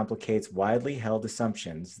paper complicates widely held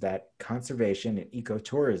assumptions that conservation and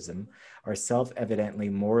ecotourism are self-evidently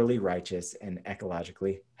morally righteous and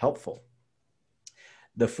ecologically helpful.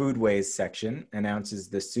 The Foodways section announces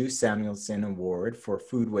the Sue Samuelson Award for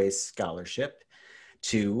Foodways Scholarship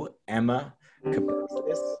to Emma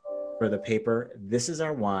Kapustis for the paper This Is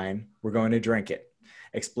Our Wine, We're Going to Drink It,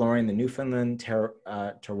 exploring the Newfoundland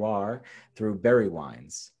terroir through berry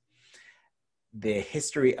wines. The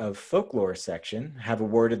History of Folklore section have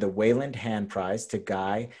awarded the Wayland Hand Prize to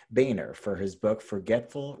Guy Boehner for his book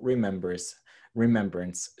Forgetful Remembrance,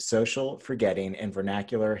 Social Forgetting and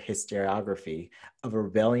Vernacular Historiography of a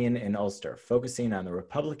Rebellion in Ulster, focusing on the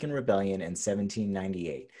Republican Rebellion in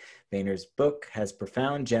 1798. Boehner's book has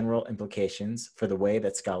profound general implications for the way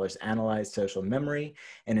that scholars analyze social memory,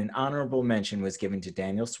 and an honorable mention was given to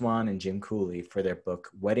Daniel Swan and Jim Cooley for their book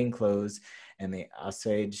Wedding Clothes and the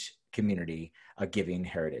Osage Community, A Giving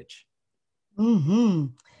Heritage. Mm-hmm.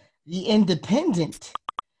 The independent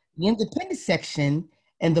section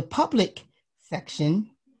and the public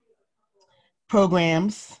section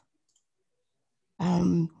programs,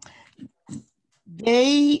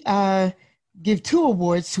 they give 2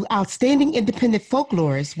 awards to outstanding independent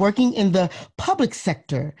folklorists working in the public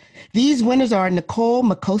sector. These winners are Nicole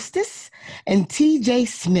McCostis and TJ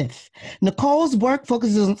Smith. Nicole's work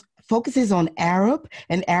focuses on Arab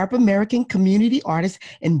and Arab American community artists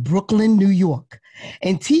in Brooklyn, New York.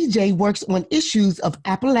 And TJ works on issues of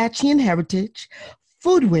Appalachian heritage,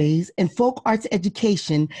 foodways, and folk arts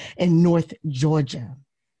education in North Georgia.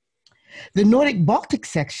 The Nordic Baltic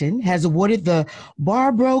section has awarded the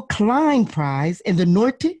Barbro Klein Prize in the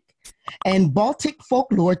Nordic and Baltic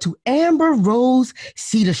folklore to Amber Rose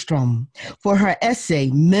Cederström for her essay,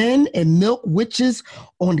 Men and Milk Witches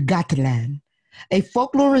on Gotland, a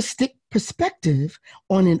folkloristic perspective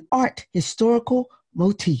on an art historical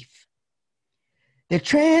motif. The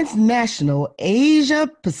Transnational Asia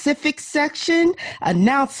Pacific section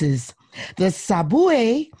announces the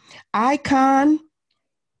Sabue Icon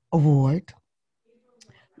Award.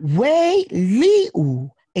 Wei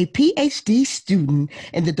Liu, a PhD student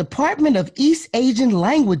in the Department of East Asian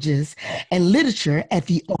Languages and Literature at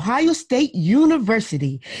the Ohio State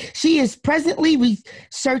University. She is presently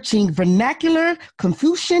researching vernacular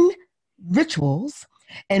Confucian rituals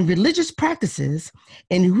and religious practices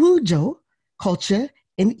in Huzhou culture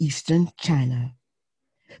in Eastern China.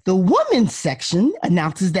 The women's section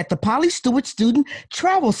announces that the Polly Stewart Student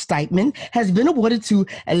Travel Stipend has been awarded to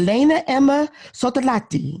Elena Emma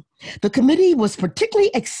Sotolati. The committee was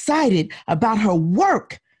particularly excited about her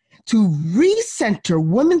work to recenter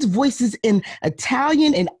women's voices in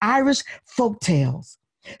Italian and Irish folktales,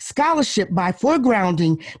 scholarship by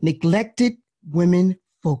foregrounding neglected women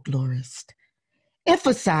folklorists,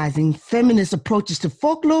 emphasizing feminist approaches to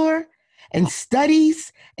folklore and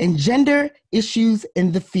studies and gender issues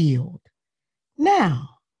in the field. Now,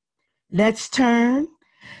 let's turn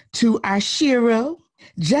to our Shiro,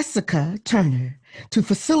 Jessica Turner, to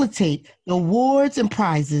facilitate the awards and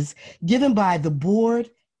prizes given by the board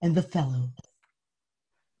and the fellows.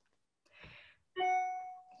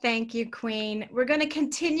 Thank you, Queen. We're going to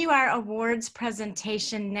continue our awards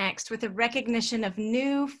presentation next with a recognition of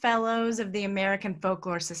new fellows of the American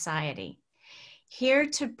Folklore Society. Here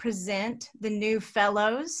to present the new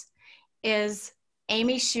fellows is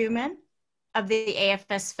Amy Schumann of the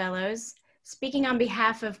AFS Fellows, speaking on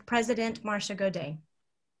behalf of President Marcia Godet.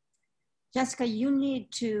 Jessica, you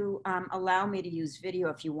need to allow me to use video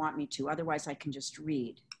if you want me to, otherwise I can just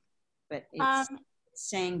read. But it's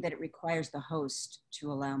saying that it requires the host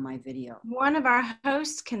to allow my video. One of our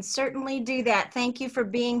hosts can certainly do that. Thank you for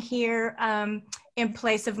being here in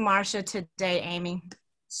place of Marcia today, Amy.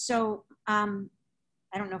 So,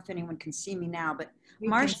 I don't know if anyone can see me now, but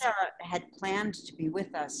Marcia had planned to be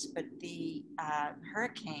with us, but the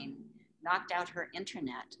hurricane knocked out her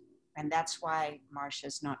internet, and that's why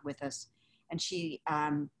Marcia's not with us. And she,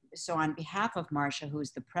 so on behalf of Marcia, who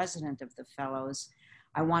is the president of the fellows,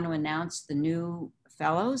 I want to announce the new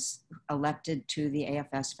fellows elected to the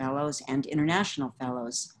AFS Fellows and International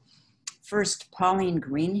Fellows. First, Pauline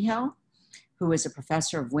Greenhill, who is a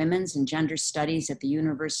professor of women's and gender studies at the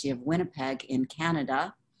University of Winnipeg in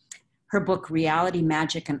Canada. Her book, Reality,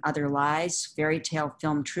 Magic, and Other Lies, Fairy Tale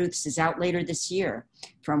Film Truths, is out later this year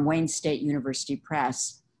from Wayne State University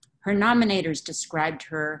Press. Her nominators described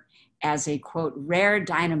her as a, quote, rare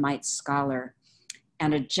dynamite scholar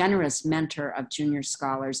and a generous mentor of junior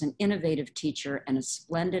scholars, an innovative teacher, and a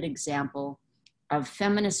splendid example of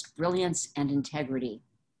feminist brilliance and integrity.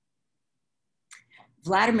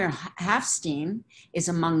 Vladimir Hafstein is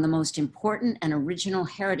among the most important and original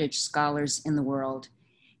heritage scholars in the world.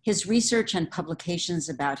 His research and publications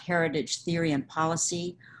about heritage theory and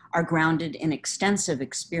policy are grounded in extensive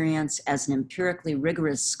experience as an empirically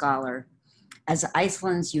rigorous scholar, as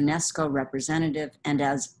Iceland's UNESCO representative, and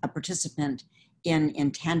as a participant in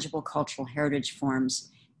intangible cultural heritage forms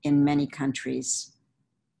in many countries.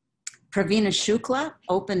 Pravina Shukla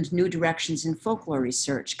opened new directions in folklore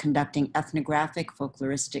research, conducting ethnographic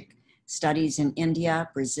folkloristic studies in India,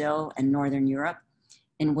 Brazil, and Northern Europe,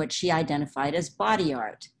 in which she identified as body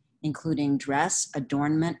art, including dress,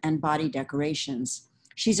 adornment, and body decorations.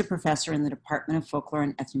 She's a professor in the Department of Folklore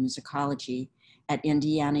and Ethnomusicology at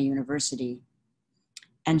Indiana University.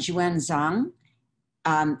 And Yuan Zhang,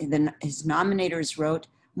 his nominators wrote,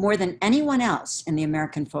 more than anyone else in the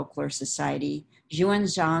American Folklore Society, Yuan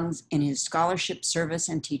Zhang, in his scholarship, service,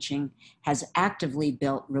 and teaching, has actively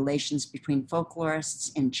built relations between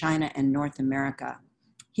folklorists in China and North America.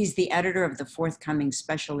 He's the editor of the forthcoming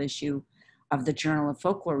special issue of the Journal of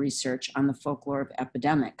Folklore Research on the folklore of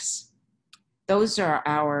epidemics. Those are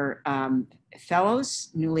our fellows,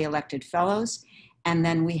 newly elected fellows, and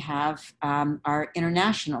then we have our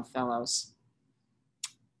international fellows.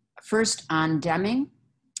 First, An Deming,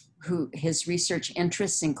 his research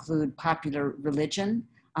interests include popular religion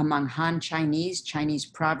among Han Chinese, Chinese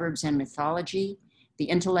proverbs and mythology, the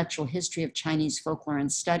intellectual history of Chinese folklore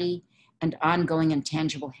and study, and ongoing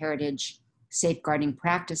intangible heritage safeguarding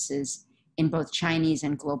practices in both Chinese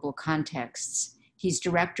and global contexts. He's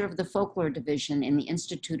director of the Folklore Division in the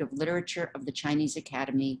Institute of Literature of the Chinese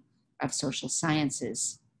Academy of Social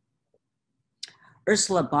Sciences.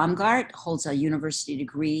 Ursula Baumgart holds a university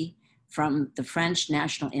degree from the French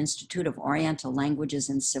National Institute of Oriental Languages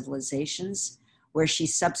and Civilizations, where she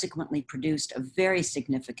subsequently produced a very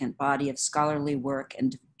significant body of scholarly work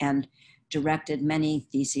and directed many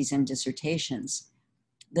theses and dissertations.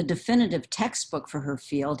 The definitive textbook for her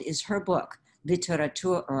field is her book,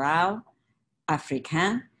 Littérature orale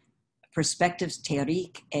africaine, Perspectives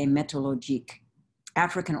théoriques et méthodologiques,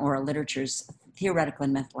 African Oral Literature's Theoretical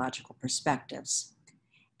and Methodological Perspectives.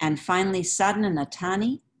 And finally, Sadhna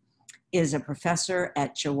Natani is a professor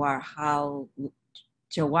at Jawaharlal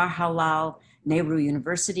Nehru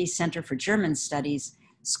University Center for German Studies,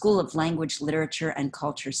 School of Language, Literature, and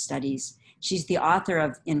Culture Studies. She's the author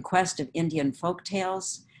of In Quest of Indian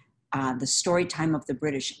Folktales, The Storytime of the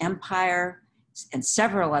British Empire, and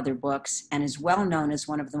several other books, and is well known as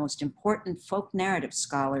one of the most important folk narrative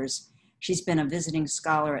scholars. She's been a visiting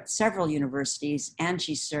scholar at several universities, and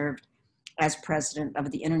she served as president of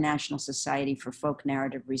the International Society for Folk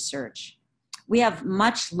Narrative Research. We have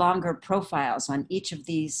much longer profiles on each of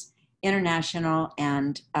these international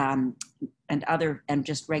and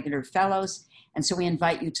just regular fellows, and so we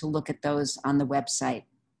invite you to look at those on the website.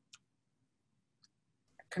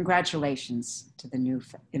 Congratulations to the new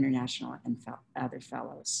international and other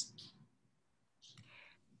fellows.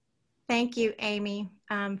 Thank you, Amy,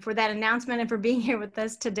 for that announcement and for being here with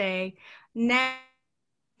us today. Now,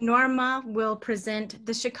 Norma will present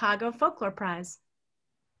the Chicago Folklore Prize.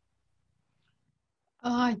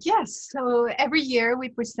 Yes, so every year we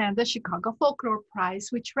present the Chicago Folklore Prize,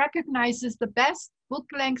 which recognizes the best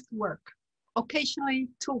book-length work, occasionally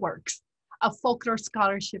 2 works, of folklore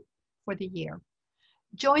scholarship for the year.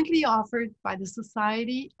 Jointly offered by the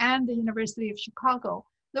Society and the University of Chicago,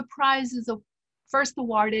 the prize is first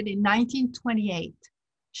awarded in 1928.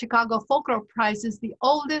 Chicago Folklore Prize is the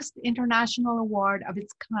oldest international award of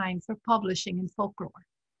its kind for publishing in folklore.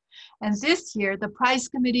 And this year, the prize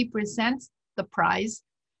committee presents the prize,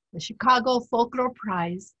 the Chicago Folklore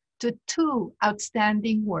Prize, to 2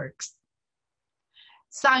 outstanding works.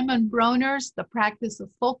 Simon Bronner's The Practice of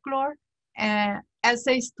Folklore,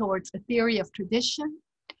 Essays Towards a Theory of Tradition,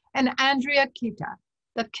 and Andrea Kita,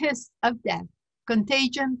 The Kiss of Death,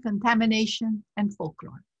 Contagion, Contamination, and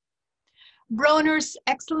Folklore. Bronner's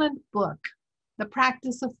excellent book, The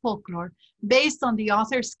Practice of Folklore, based on the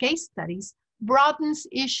author's case studies, broadens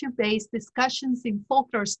issue-based discussions in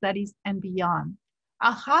folklore studies and beyond.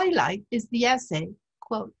 A highlight is the essay,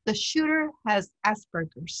 quote, The Shooter Has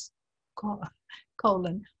Asperger's,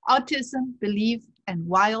 Autism, Belief, and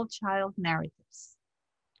Wild Child Narratives.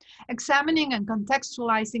 Examining and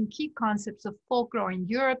contextualizing key concepts of folklore in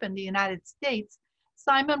Europe and the United States,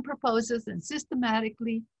 Simon proposes and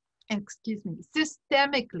systemically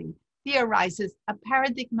theorizes a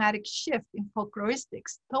paradigmatic shift in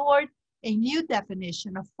folkloristics toward a new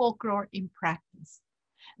definition of folklore in practice.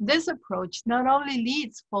 This approach not only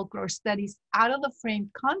leads folklore studies out of the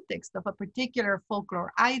framed context of a particular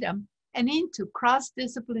folklore item and into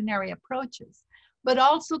cross-disciplinary approaches, but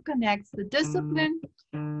also connects the discipline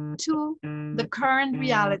to the current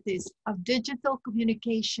realities of digital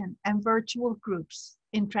communication and virtual groups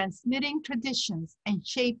in transmitting traditions and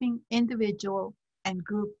shaping individual and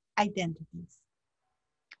group identities.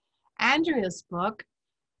 Andrea's book,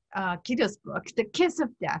 Kita's book, The Kiss of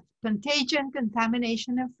Death, Contagion,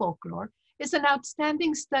 Contamination, and Folklore, is an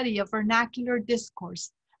outstanding study of vernacular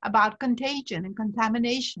discourse about contagion and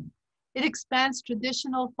contamination. It expands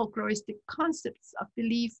traditional folkloristic concepts of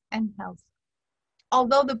belief and health.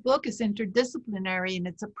 Although the book is interdisciplinary in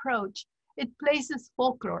its approach, it places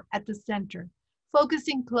folklore at the center,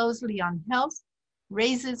 focusing closely on health,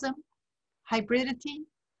 racism, hybridity,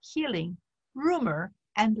 healing, rumor,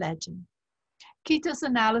 and legend. Kita's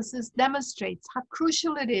analysis demonstrates how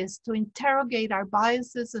crucial it is to interrogate our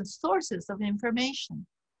biases and sources of information.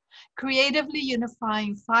 Creatively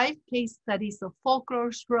unifying 5 case studies of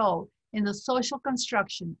folklore's role in the social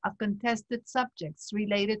construction of contested subjects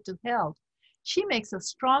related to health, she makes a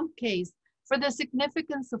strong case for the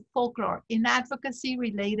significance of folklore in advocacy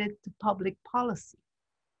related to public policy.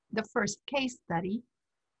 The first case study,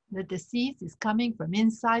 The Disease is Coming from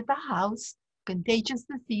Inside the House, Contagious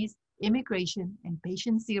Disease, Immigration, and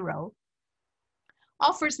Patient Zero,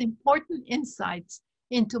 offers important insights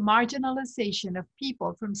into marginalization of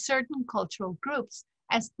people from certain cultural groups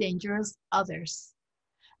as dangerous others.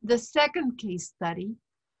 The second case study,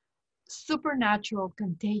 Supernatural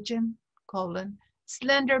Contagion,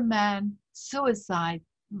 Slender Man, Suicide,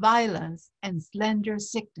 Violence, and Slender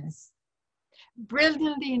Sickness,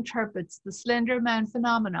 brilliantly interprets the Slender Man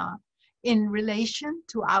phenomena in relation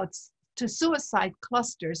to suicide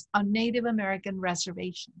clusters on Native American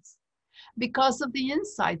reservations. Because of the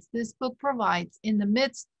insights this book provides in the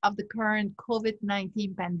midst of the current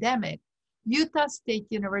COVID-19 pandemic, Utah State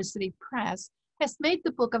University Press has made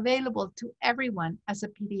the book available to everyone as a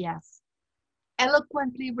PDF.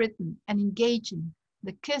 Eloquently written and engaging,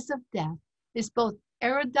 The Kiss of Death is both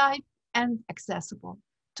erudite and accessible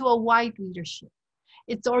to a wide readership.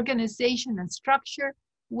 Its organization and structure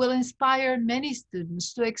will inspire many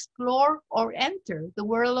students to explore or enter the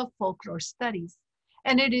world of folklore studies,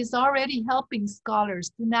 and it is already helping scholars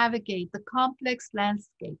to navigate the complex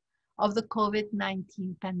landscape of the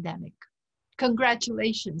COVID-19 pandemic.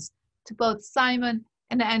 Congratulations to both Simon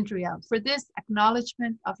and Andrea for this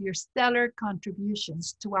acknowledgement of your stellar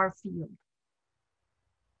contributions to our field.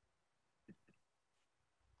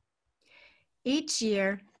 Each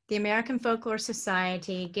year, the American Folklore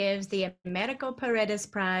Society gives the Américo Paredes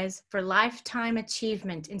Prize for lifetime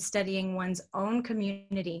achievement in studying one's own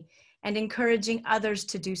community and encouraging others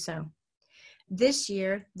to do so. This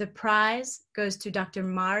year, the prize goes to Dr.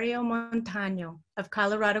 Mario Montaño of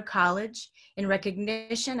Colorado College in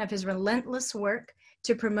recognition of his relentless work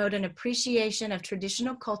to promote an appreciation of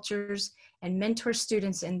traditional cultures and mentor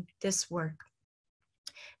students in this work.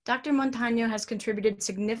 Dr. Montaño has contributed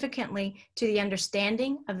significantly to the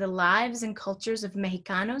understanding of the lives and cultures of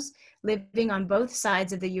Mexicanos living on both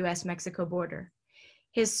sides of the US-Mexico border.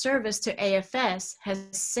 His service to AFS has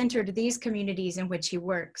centered these communities in which he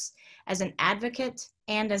works as an advocate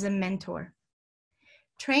and as a mentor.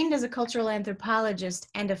 Trained as a cultural anthropologist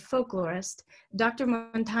and a folklorist, Dr.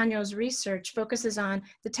 Montaño's research focuses on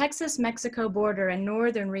the Texas-Mexico border and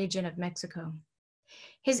northern region of Mexico.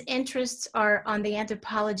 His interests are on the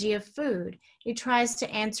anthropology of food. He tries to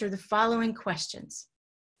answer the following questions.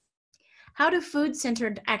 How do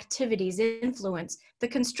food-centered activities influence the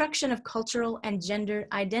construction of cultural and gender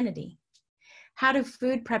identity? How do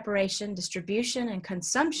food preparation, distribution, and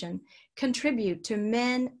consumption contribute to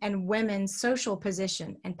men and women's social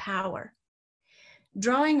position and power?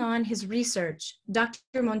 Drawing on his research, Dr.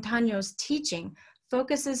 Montaño's teaching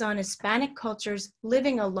focuses on Hispanic cultures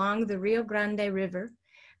living along the Rio Grande River,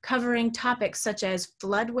 covering topics such as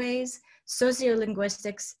floodways,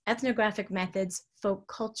 sociolinguistics, ethnographic methods, folk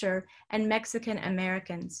culture, and Mexican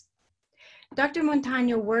Americans. Dr.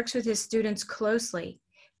 Montaño works with his students closely,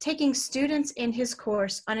 taking students in his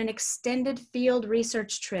course on an extended field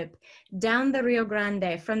research trip down the Rio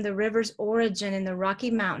Grande from the river's origin in the Rocky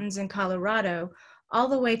Mountains in Colorado all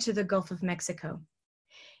the way to the Gulf of Mexico.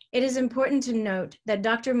 It is important to note that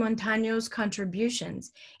Dr. Montaño's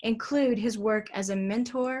contributions include his work as a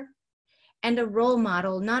mentor and a role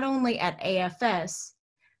model not only at AFS,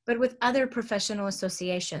 but with other professional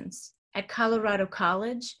associations at Colorado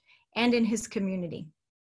College and in his community.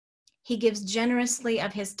 He gives generously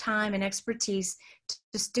of his time and expertise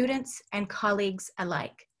to students and colleagues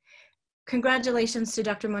alike. Congratulations to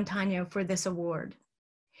Dr. Montaño for this award.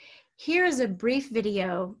 Here is a brief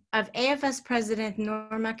video of AFS President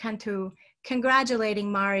Norma Cantú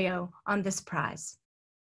congratulating Mario on this prize.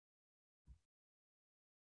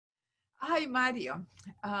 Hi, Mario.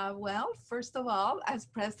 Well, first of all, as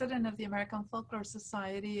president of the American Folklore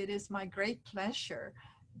Society, it is my great pleasure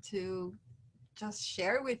to just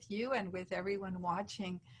share with you and with everyone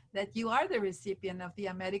watching that you are the recipient of the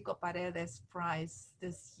Américo Paredes Prize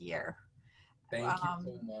this year. Thank you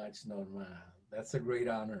so much, Norma. That's a great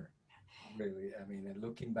honor, really. I mean, and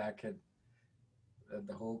looking back at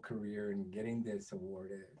the whole career and getting this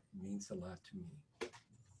award, it means a lot to me.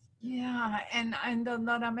 Yeah, and Don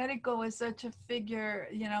Américo is such a figure.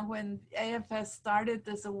 You know, when AFS started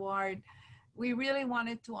this award, we really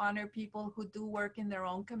wanted to honor people who do work in their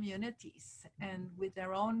own communities and with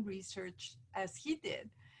their own research as he did.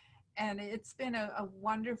 And it's been a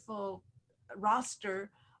wonderful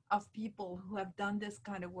roster of people who have done this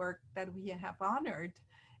kind of work that we have honored.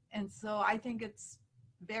 And so I think it's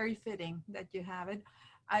very fitting that you have it.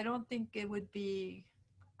 I don't think it would be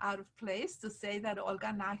out of place to say that Olga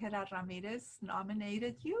Nájera Ramirez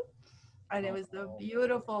nominated you. And it was a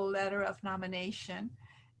beautiful letter of nomination.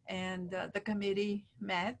 And the committee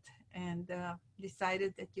met and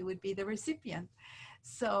decided that you would be the recipient.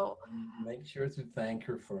 So make sure to thank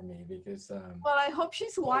her for me because well, I hope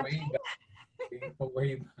she's watching.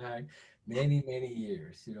 Way back, many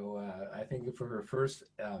years. You know, I think for her first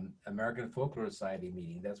American Folklore Society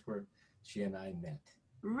meeting, that's where she and I met.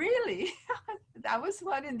 Really? That was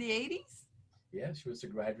what, in the 80s? Yeah, she was a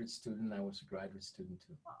graduate student. I was a graduate student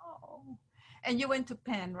too. Oh, and you went to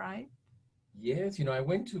Penn, right? Yes, you know, I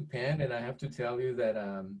went to Penn, and I have to tell you that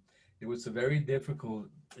it was a very difficult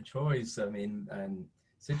choice. I mean, and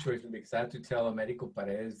situation because I had to tell Américo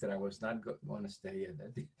Paredes that I was not going to stay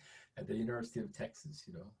at the University of Texas.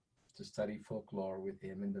 You know. to study folklore with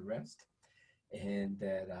him and the rest. And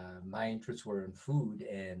that my interests were in food,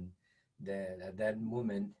 and that at that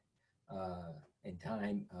moment in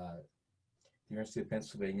time, the University of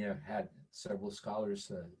Pennsylvania had several scholars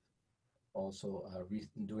also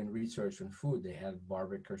doing research on food. They have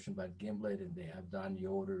Barbara Kirschenblatt Gimblett, and they have Don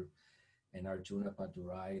Yoder and Arjuna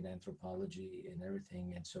Padurai in anthropology and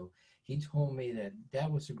everything. And so he told me that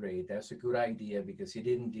that's a good idea, because he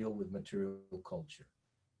didn't deal with material culture.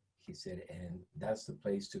 He said, and that's the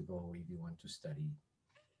place to go if you want to study.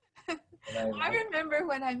 I remember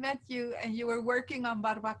when I met you and you were working on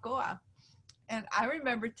barbacoa. And I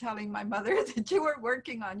remember telling my mother that you were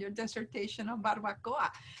working on your dissertation on barbacoa,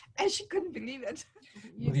 and she couldn't believe it.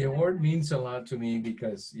 The award means a lot to me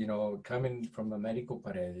because, you know, coming from Américo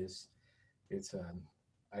Paredes, it's,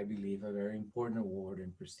 I believe, a very important award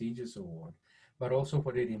and prestigious award, but also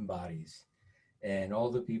what it embodies and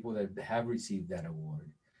all the people that have received that award.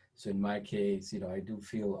 So in my case, you know, I do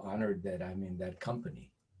feel honored that I'm in that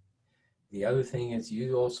company. The other thing is,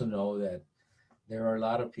 you also know that there are a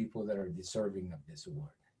lot of people that are deserving of this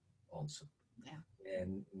award also. Yeah.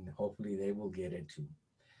 And hopefully they will get it too.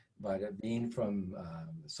 But being from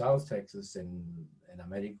South Texas and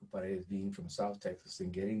Américo Paredes being from South Texas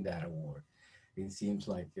and getting that award, it seems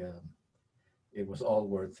like it was all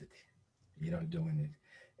worth it, you know, doing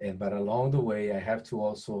it. And but along the way, I have to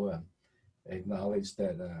also acknowledge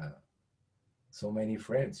that so many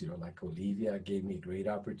friends, you know, like Olivia gave me a great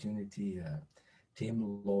opportunity.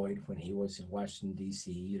 Tim Lloyd, when he was in Washington,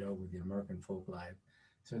 D.C., you know, with the American Folk Life.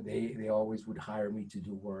 So they always would hire me to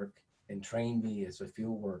do work and train me as a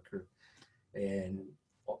field worker. And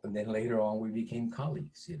then later on, we became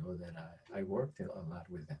colleagues, you know, that I worked a lot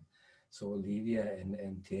with them. So Olivia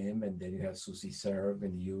and Tim, and then you have Susie Serv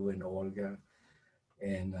and you and Olga.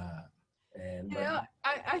 And you know,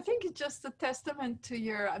 I think it's just a testament to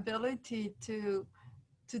your ability to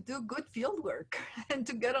do good field work and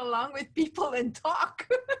to get along with people and talk.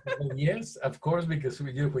 Well, yes, of course, because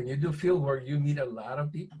when you do field work, you meet a lot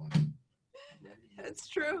of people. It's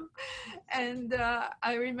true. And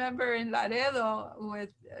I remember in Laredo,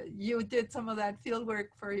 with you did some of that field work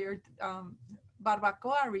for your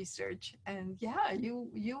barbacoa research, and yeah, you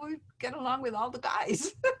would get along with all the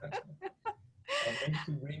guys. I'm going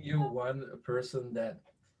to bring you one person that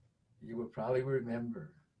you will probably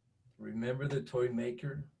remember. Remember the toy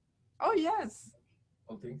maker? Oh, yes.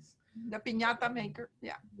 All things? The piñata maker,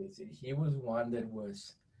 yeah. He was one that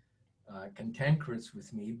was cantankerous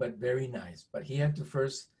with me, but very nice. But he had to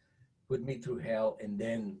first put me through hell, and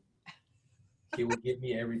then he would give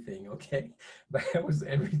me everything, okay? But that was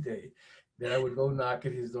every day. Then I would go knock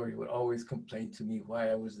at his door. He would always complain to me why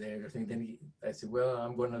I was there. Then I said, well,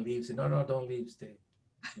 I'm going to leave. He said, no, don't leave, stay.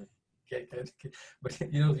 Okay. But,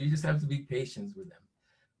 you know, you just have to be patient with them.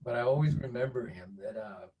 But I always remember him that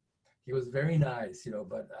he was very nice, you know,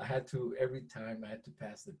 but every time I had to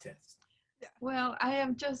pass the test. Well, I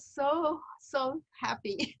am just so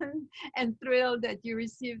happy and thrilled that you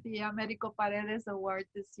received the Américo Paredes Award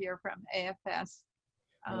this year from AFS.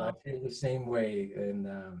 Well, I feel the same way, and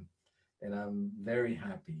I'm very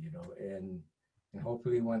happy, you know, and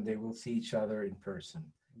hopefully one day we'll see each other in person.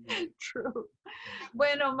 True.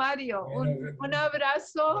 Bueno, Mario, un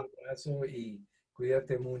abrazo. Un abrazo y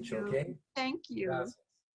cuídate mucho, ¿ok? Thank you. Gracias.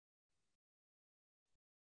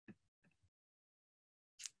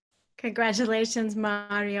 Congratulations,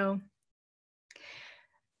 Mario.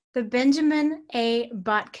 The Benjamin A.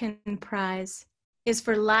 Botkin Prize is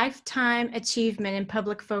for lifetime achievement in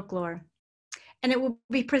public folklore, and it will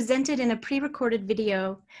be presented in a pre-recorded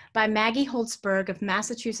video by Maggie Holtzberg of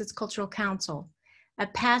Massachusetts Cultural Council, a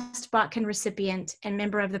past Botkin recipient and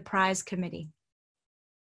member of the prize committee.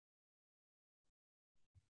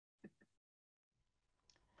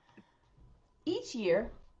 Each year,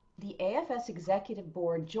 the AFS Executive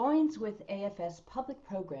Board joins with AFS Public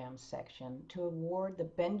Programs section to award the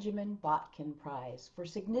Benjamin Botkin Prize for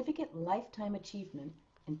significant lifetime achievement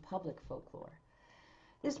in public folklore.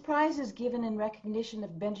 This prize is given in recognition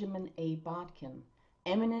of Benjamin A. Botkin,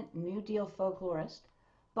 eminent New Deal folklorist.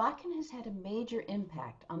 Botkin has had a major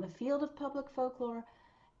impact on the field of public folklore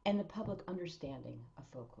and the public understanding of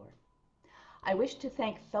folklore. I wish to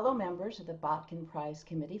thank fellow members of the Botkin Prize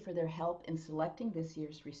Committee for their help in selecting this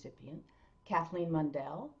year's recipient: Kathleen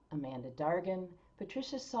Mundell, Amanda Dargan,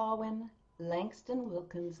 Patricia Sawin, Langston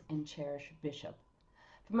Wilkins, and Cherish Bishop.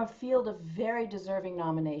 From a field of very deserving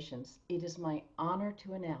nominations, it is my honor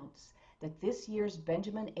to announce that this year's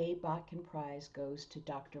Benjamin A. Botkin Prize goes to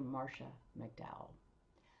Dr. Marcia McDowell.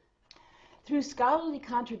 Through scholarly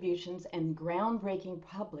contributions and groundbreaking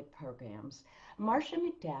public programs, Marcia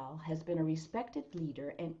McDowell has been a respected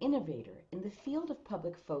leader and innovator in the field of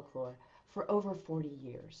public folklore for over 40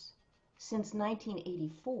 years. Since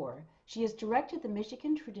 1984, she has directed the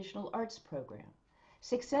Michigan Traditional Arts Program,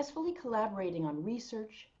 successfully collaborating on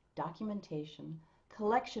research, documentation,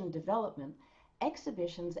 collection development,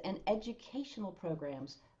 exhibitions, and educational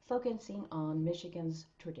programs focusing on Michigan's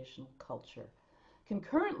traditional culture.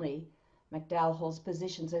 Concurrently, McDowell holds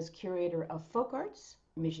positions as Curator of Folk Arts,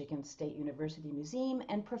 Michigan State University Museum,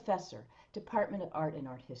 and Professor, Department of Art and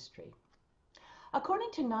Art History. According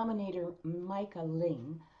to nominator Micah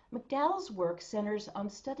Ling, McDowell's work centers on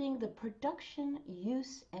studying the production,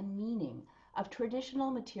 use, and meaning of traditional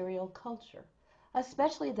material culture,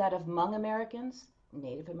 especially that of Hmong Americans,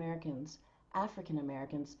 Native Americans, African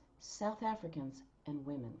Americans, South Africans, and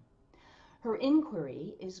women. Her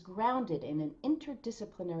inquiry is grounded in an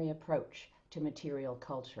interdisciplinary approach to material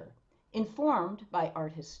culture, informed by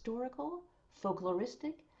art historical,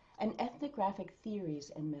 folkloristic, and ethnographic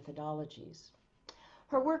theories and methodologies.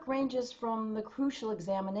 Her work ranges from the crucial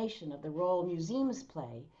examination of the role museums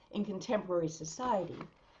play in contemporary society,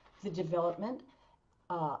 the development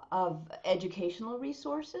of educational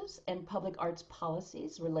resources and public arts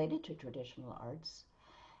policies related to traditional arts,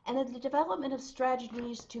 and the development of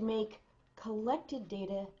strategies to make collected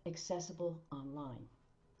data accessible online.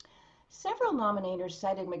 Several nominators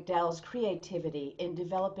cited McDowell's creativity in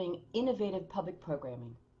developing innovative public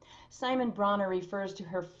programming. Simon Bronner refers to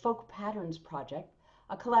her Folk Patterns Project,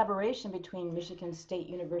 a collaboration between Michigan State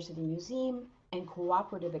University Museum and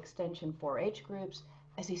Cooperative Extension 4-H groups,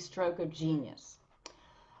 as a stroke of genius.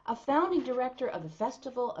 A founding director of the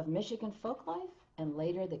Festival of Michigan Folklife and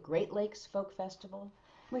later the Great Lakes Folk Festival,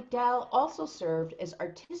 McDowell also served as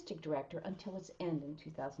artistic director until its end in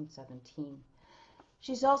 2017.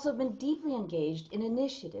 She's also been deeply engaged in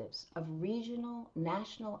initiatives of regional,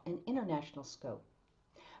 national, and international scope.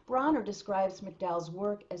 Bronner describes McDowell's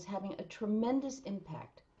work as having a tremendous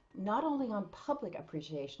impact, not only on public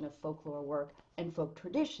appreciation of folklore work and folk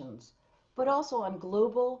traditions, but also on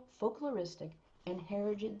global folkloristic and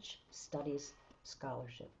heritage studies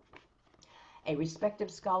scholarship. A respected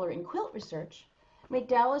scholar in quilt research,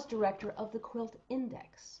 McDowell is director of the Quilt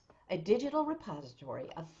Index, a digital repository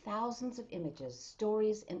of thousands of images,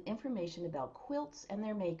 stories, and information about quilts and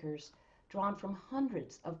their makers drawn from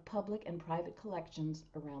hundreds of public and private collections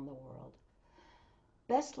around the world.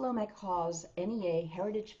 Best Lomac Hawes NEA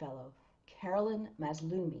Heritage Fellow Carolyn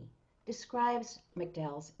Mazlumi describes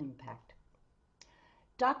McDowell's impact.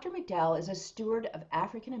 Dr. McDowell is a steward of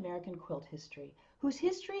African American quilt history, whose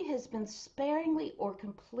history has been sparingly or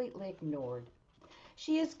completely ignored.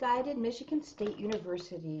 She has guided Michigan State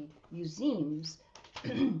University Museum's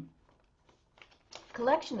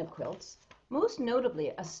collection of quilts, most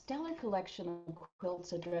notably a stellar collection of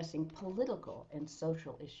quilts addressing political and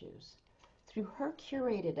social issues. Through her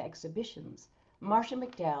curated exhibitions, Marcia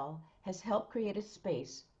McDowell has helped create a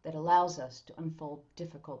space that allows us to unfold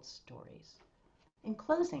difficult stories. In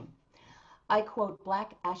closing, I quote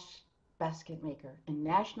Black Ash basket maker and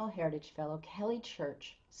National Heritage Fellow Kelly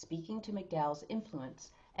Church speaking to McDowell's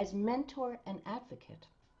influence as mentor and advocate.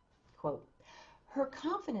 Quote, "Her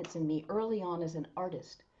confidence in me early on as an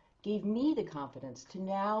artist gave me the confidence to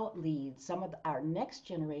now lead some of our next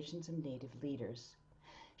generations of Native leaders.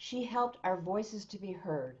 She helped our voices to be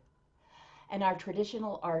heard and our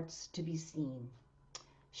traditional arts to be seen.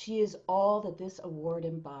 She is all that this award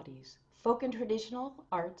embodies. Folk and traditional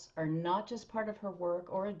arts are not just part of her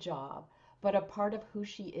work or a job, but a part of who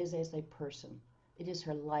she is as a person. It is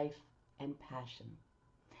her life and passion."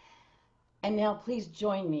 And now please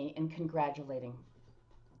join me in congratulating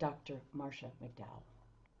Dr. Marcia McDowell.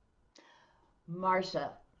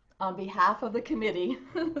 Marcia, on behalf of the committee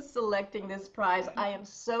selecting this prize, I am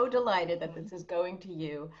so delighted that this is going to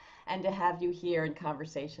you and to have you here in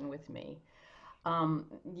conversation with me.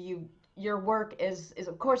 Your work is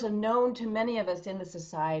of course unknown to many of us in the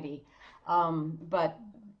society, but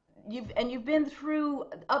you've been through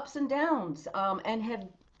ups and downs and have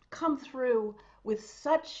come through with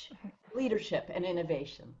such leadership and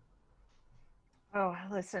innovation. Oh,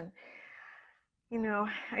 listen, you know,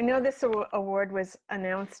 I know this award was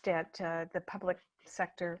announced at the public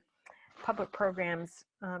programs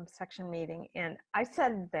section meeting, and I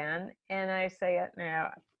said then, and I say it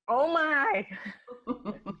now, oh my!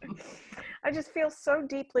 I just feel so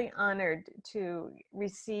deeply honored to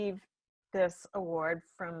receive this award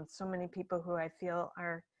from so many people who I feel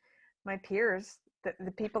are my peers,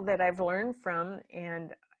 the people that I've learned from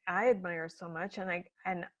and I admire so much.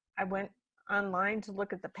 And I went online to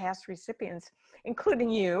look at the past recipients, including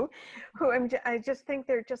you, who I just think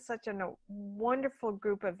they're just such a wonderful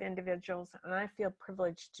group of individuals, and I feel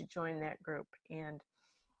privileged to join that group. And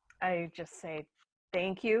I just say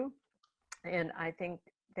thank you. And I think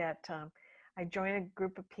that I join a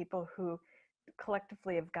group of people who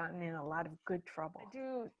collectively have gotten in a lot of good trouble. I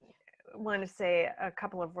do want to say a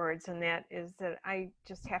couple of words, and that is that I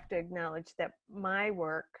just have to acknowledge that my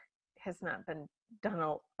work has not been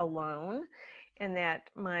done alone, and that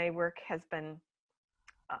my work has been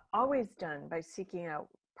always done by seeking out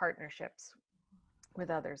partnerships with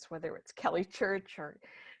others, whether it's Kelly Church or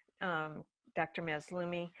Dr.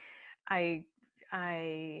 Mazlumi. I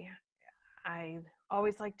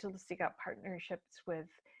always like to seek out partnerships with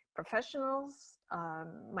professionals,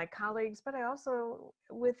 my colleagues, but I also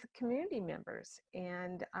with community members.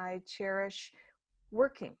 And I cherish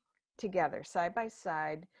working together side by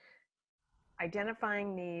side,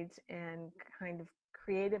 identifying needs and kind of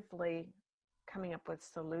creatively coming up with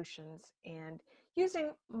solutions and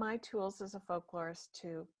using my tools as a folklorist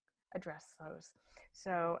to address those.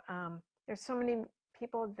 So there's so many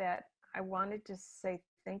people that I wanted to say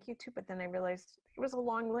thank you to, but then I realized it was a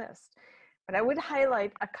long list. But I would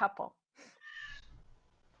highlight a couple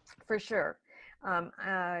for sure. And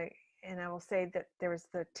I will say that there was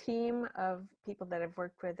the team of people that I've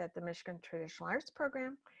worked with at the Michigan Traditional Arts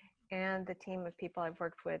Program and the team of people I've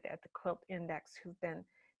worked with at the Quilt Index who've been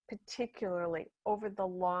particularly over the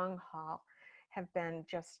long haul, have been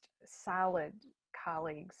just solid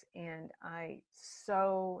colleagues. And I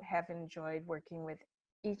so have enjoyed working with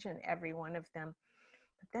each and every one of them.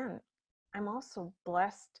 But then I'm also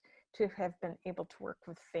blessed to have been able to work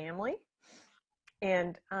with family.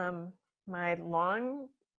 And my long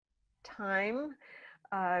time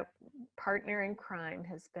partner in crime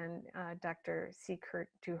has been Dr. C. Kurt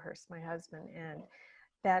Dewhurst, my husband, and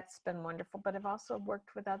that's been wonderful. But I've also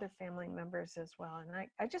worked with other family members as well. And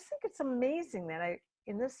I just think it's amazing that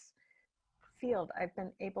in this field, I've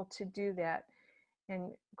been able to do that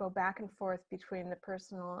and go back and forth between the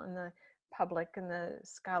personal and the public and the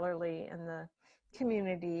scholarly and the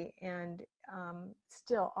community, and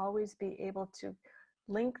still always be able to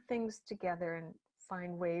link things together and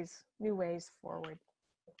find new ways forward.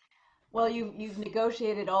 Well, you've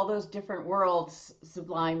negotiated all those different worlds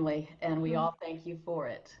sublimely, and we all thank you for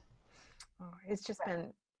it. Oh, it's just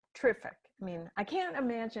been terrific. I mean, I can't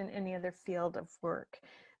imagine any other field of work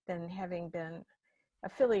than having been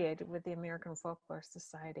affiliated with the American Folklore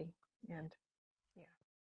Society. And yeah.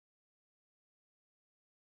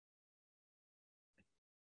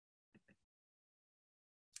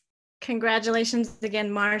 Congratulations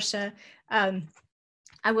again, Marcia.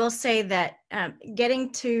 I will say that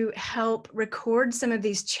getting to help record some of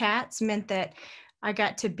these chats meant that I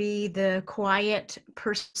got to be the quiet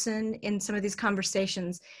person in some of these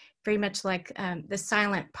conversations, very much like the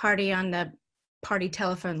silent party on the party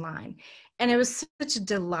telephone line. And it was such a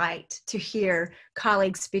delight to hear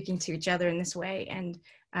colleagues speaking to each other in this way, and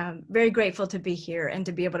very grateful to be here and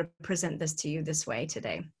to be able to present this to you this way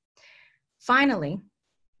today. Finally,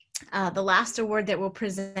 the last award that we'll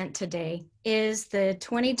present today is the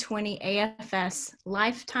 2020 AFS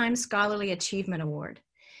Lifetime Scholarly Achievement Award.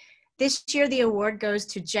 This year, the award goes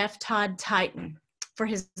to Jeff Todd Titan for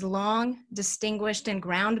his long, distinguished, and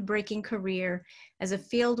groundbreaking career as a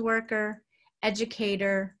field worker,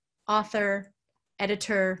 educator, author,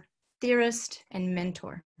 editor, theorist, and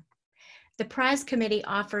mentor. The prize committee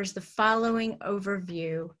offers the following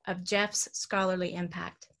overview of Jeff's scholarly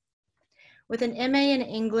impact. With an MA in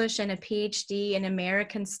English and a PhD in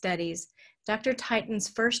American Studies, Dr. Titan's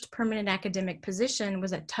first permanent academic position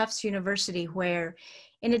was at Tufts University, where,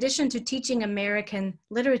 in addition to teaching American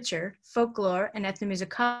literature, folklore, and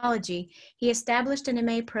ethnomusicology, he established an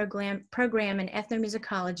MA program in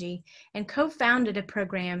ethnomusicology and co-founded a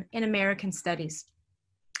program in American Studies.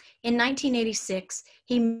 In 1986,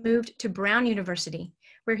 he moved to Brown University,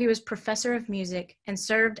 where he was professor of music and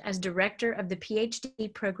served as director of the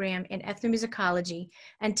PhD program in ethnomusicology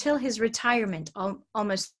until his retirement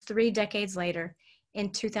almost 3 decades later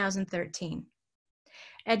in 2013.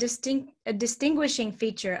 A distinguishing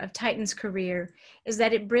feature of Titan's career is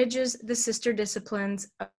that it bridges the sister disciplines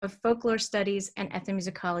of folklore studies and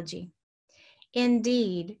ethnomusicology.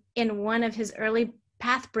 Indeed, in one of his early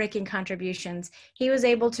path-breaking contributions, he was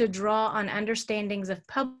able to draw on understandings of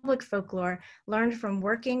public folklore learned from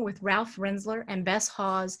working with Ralph Rensler and Bess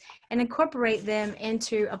Hawes and incorporate them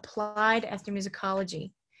into applied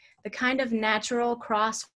ethnomusicology, the kind of natural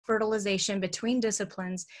cross-fertilization between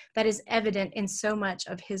disciplines that is evident in so much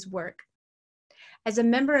of his work. As a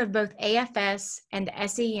member of both AFS and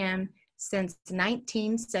SEM since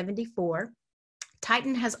 1974,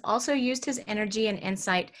 Titan has also used his energy and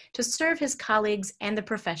insight to serve his colleagues and the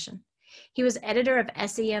profession. He was editor of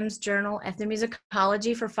SEM's journal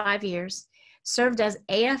Ethnomusicology for 5 years, served as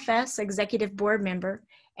AFS executive board member,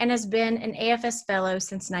 and has been an AFS fellow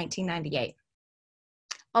since 1998.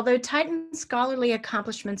 Although Titan's scholarly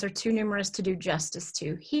accomplishments are too numerous to do justice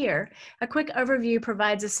to, here, a quick overview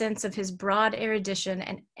provides a sense of his broad erudition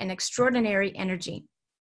and extraordinary energy.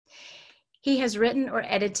 He has written or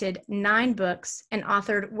edited 9 books and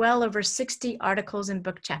authored well over 60 articles and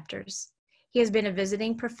book chapters. He has been a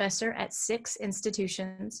visiting professor at 6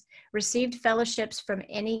 institutions, received fellowships from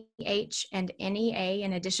NEH and NEA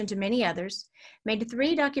in addition to many others, made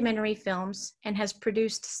 3 documentary films, and has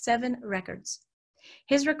produced 7 records.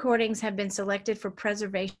 His recordings have been selected for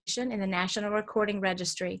preservation in the National Recording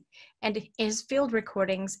Registry, and his field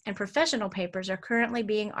recordings and professional papers are currently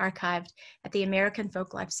being archived at the American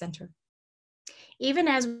Folklife Center. Even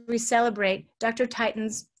as we celebrate Dr.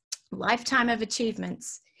 Titan's lifetime of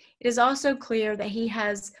achievements, it is also clear that he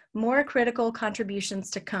has more critical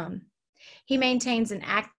contributions to come. He maintains an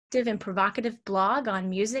active and provocative blog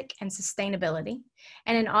on music and sustainability,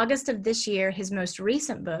 and in August of this year, his most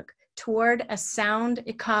recent book, Toward a Sound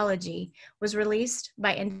Ecology, was released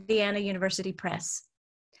by Indiana University Press.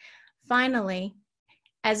 Finally,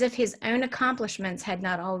 as if his own accomplishments had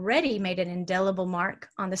not already made an indelible mark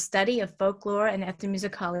on the study of folklore and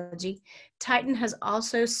ethnomusicology, Titan has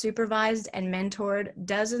also supervised and mentored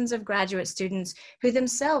dozens of graduate students who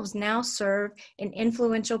themselves now serve in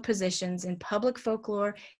influential positions in public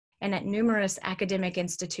folklore and at numerous academic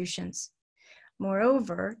institutions.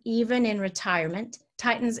 Moreover, even in retirement,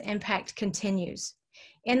 Titan's impact continues.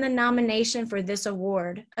 In the nomination for this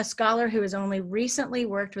award, a scholar who has only recently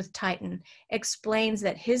worked with Titan explains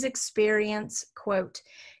that his experience, quote,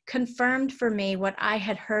 confirmed for me what I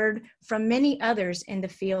had heard from many others in the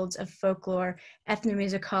fields of folklore,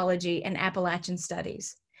 ethnomusicology, and Appalachian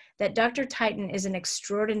studies, that Dr. Titan is an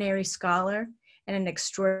extraordinary scholar and an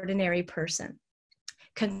extraordinary person.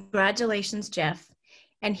 Congratulations, Jeff.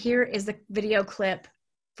 And here is the video clip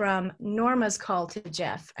from Norma's call to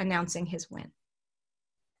Jeff announcing his win.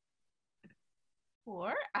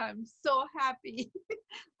 I'm so happy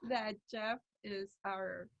that Jeff is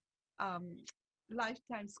our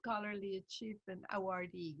Lifetime Scholarly Achievement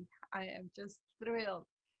Awardee. I am just thrilled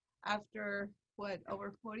after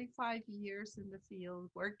over 45 years in the field,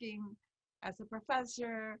 working as a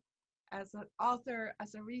professor, as an author,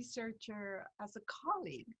 as a researcher, as a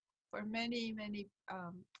colleague for many,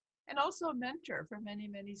 and also a mentor for many,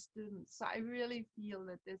 many students. So I really feel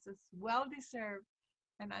that this is well-deserved,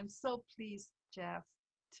 and I'm so pleased, Jeff,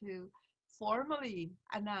 to formally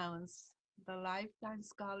announce the Lifetime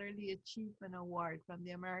Scholarly Achievement Award from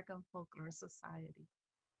the American Folklore Society.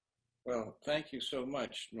 Well, thank you so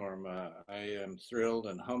much, Norma. I am thrilled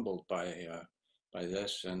and humbled by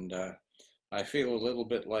this, and I feel a little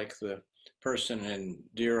bit like the person in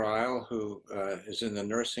Deer Isle who is in the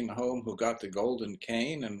nursing home who got the golden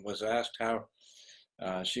cane and was asked how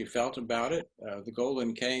she felt about it. The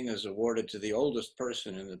golden cane is awarded to the oldest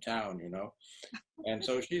person in the town, you know. And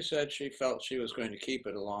so she said she felt she was going to keep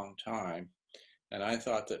it a long time. And I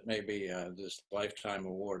thought that maybe this lifetime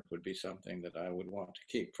award would be something that I would want to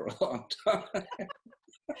keep for a long time.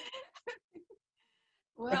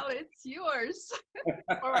 Well, it's yours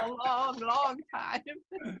for a long, long time.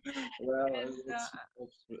 Well,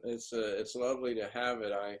 it's lovely to have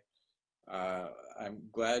it. I'm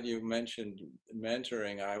glad you mentioned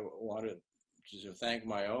mentoring. I wanted to thank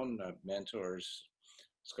my own mentors,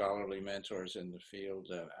 scholarly mentors in the field.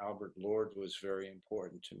 Albert Lord was very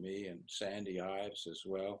important to me, and Sandy Ives as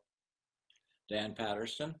well. Dan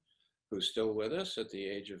Patterson, who's still with us at the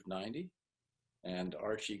age of 90, and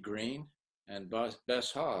Archie Green, and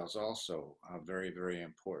Bess Hawes also very, very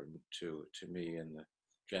important to me in the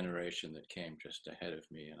generation that came just ahead of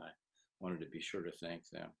me, and I wanted to be sure to thank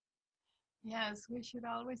them. Yes, we should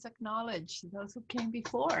always acknowledge those who came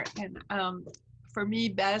before. And for me,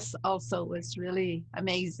 Bess also was really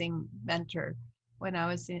amazing mentor when I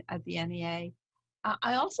was at the NEA.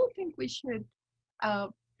 I also think we should,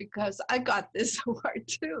 because I got this award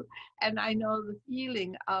too, and I know the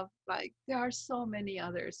feeling of like, there are so many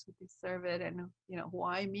others who deserve it, and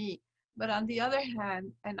why me? But on the other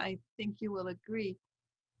hand, and I think you will agree,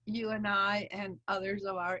 you and I and others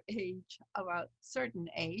of our age, of a certain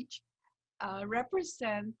age,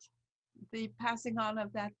 represent the passing on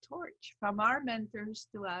of that torch from our mentors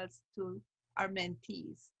to us, to our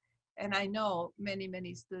mentees. And I know many,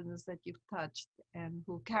 many students that you've touched and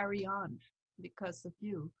who carry on because of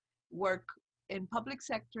you, work in public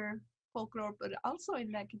sector, folklore, but also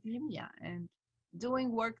in academia, and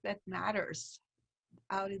doing work that matters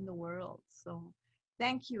out in the world. So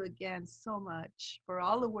thank you again so much for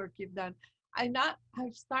all the work you've done.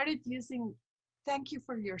 I've started using thank you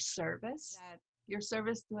for your service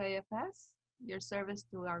to AFS, your service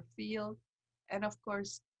to our field, and of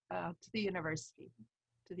course to the university,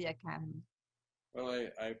 to the academy. Well,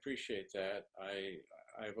 I appreciate that.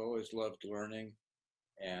 I've always loved learning,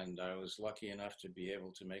 and I was lucky enough to be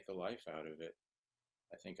able to make a life out of it.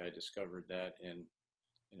 I think I discovered that in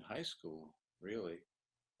high school, really.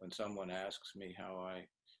 When someone asks me how I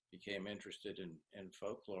became interested in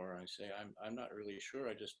folklore, I say, I'm not really sure.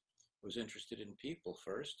 I just was interested in people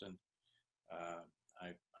first, and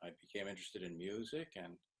I became interested in music,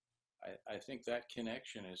 and I think that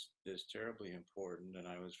connection is terribly important, and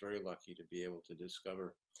I was very lucky to be able to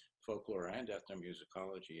discover folklore and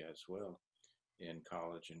ethnomusicology as well in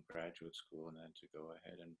college and graduate school, and then to go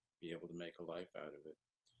ahead and be able to make a life out of it.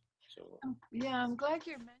 So yeah, I'm glad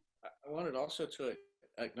you're mentioning. I wanted also to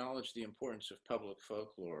acknowledge the importance of public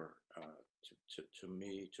folklore to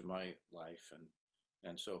me, to my life,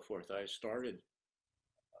 and so forth. I started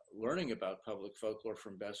learning about public folklore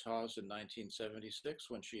from Bess Hawes in 1976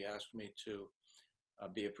 when she asked me to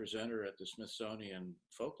be a presenter at the Smithsonian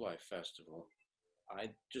Folklife Festival. I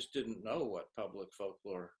just didn't know what public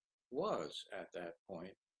folklore was at that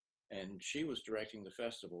point, and she was directing the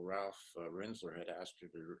festival. Ralph Rinsler had asked her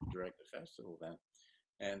to direct the festival then,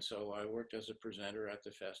 and so I worked as a presenter at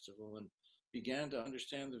the festival and began to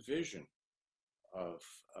understand the vision of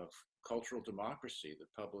cultural democracy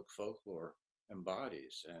that public folklore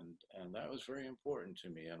embodies, and that was very important to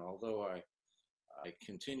me. And although I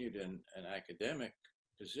continued in an academic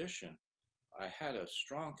position, I had a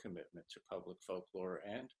strong commitment to public folklore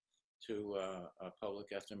and to public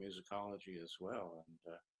ethnomusicology as well.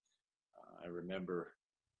 And I remember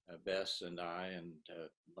Bess and I and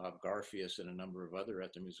Bob Garfias and a number of other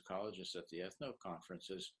ethnomusicologists at the ethno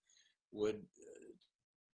conferences would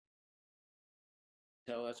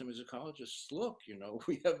tell ethnomusicologists, look, you know,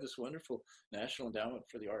 we have this wonderful National Endowment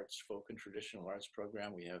for the Arts Folk and Traditional Arts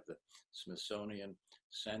program. We have the Smithsonian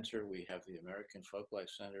Center. We have the American Folklife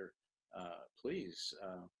Center. Please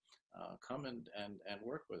come and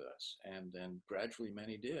work with us. And then gradually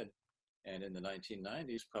many did. And in the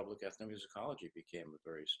 1990s, public ethnomusicology became a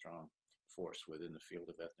very strong force within the field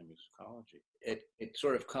of ethnomusicology. It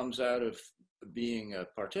sort of comes out of being a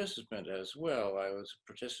participant as well. I was a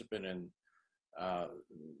participant in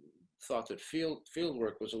thought that field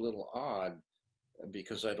work was a little odd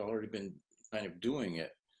because I'd already been kind of doing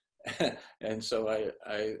it. And so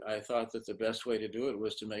I thought that the best way to do it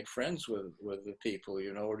was to make friends with the people,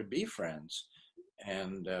 you know, or to be friends.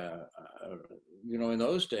 And, you know, in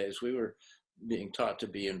those days, we were being taught to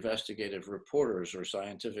be investigative reporters or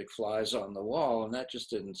scientific flies on the wall, and that just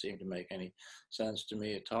didn't seem to make any sense to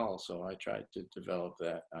me at all. So I tried to develop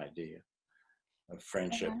that idea of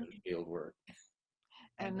friendship and field work.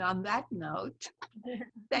 And on that note,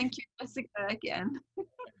 thank you, Jessica, again.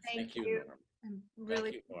 Thank you, Norma.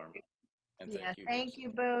 Really, thank you, Norma. And yeah, thank you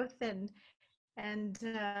both, and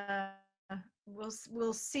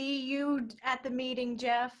we'll see you at the meeting,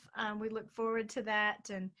 Jeff. We look forward to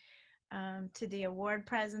that, and to the award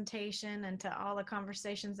presentation, and to all the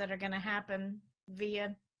conversations that are going to happen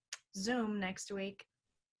via Zoom next week.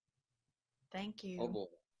 Thank you. Oh boy.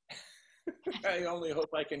 I only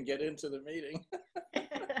hope I can get into the meeting.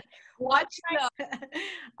 Watch out.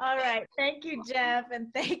 All right. Thank you, Jeff,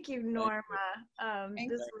 and thank you, Norma.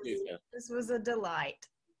 This was a delight.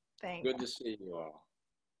 Thanks. Good to see you all.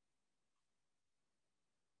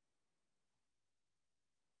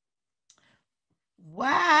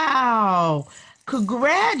 Wow.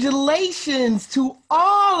 Congratulations to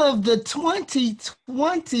all of the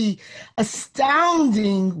 2020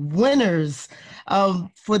 astounding winners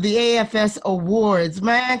for the AFS Awards.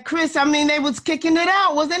 Man, Chris, I mean, they was kicking it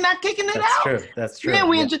out. Was they not kicking it out? That's true. That's true. Yeah,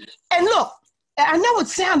 and look, I know it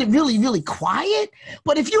sounded really, really quiet,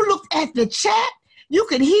 but if you looked at the chat, you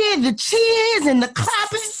could hear the cheers and the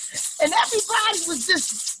clapping, and everybody was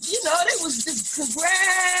just, you know, they was just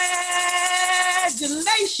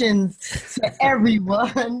congratulations to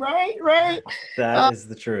everyone, right? That is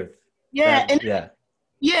the truth. Yeah, in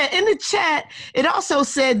the chat, it also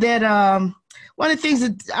said that one of the things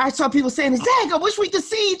that I saw people saying is, dang, I wish we could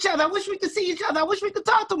see each other. I wish we could see each other. I wish we could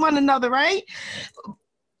talk to one another, right?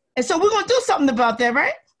 And so we're going to do something about that,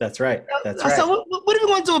 right? That's right. That's right. So what are we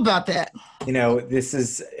going to do about that? You know, this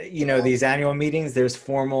is, you know, these annual meetings, there's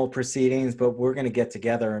formal proceedings, but we're going to get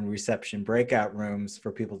together in reception breakout rooms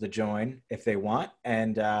for people to join if they want.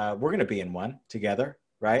 And we're going to be in one together,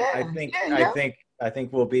 right? Yeah, I think I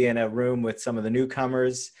think we'll be in a room with some of the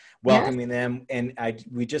newcomers, welcoming them. And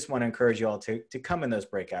we just want to encourage you all to come in those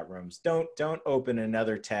breakout rooms. Don't open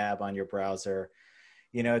another tab on your browser.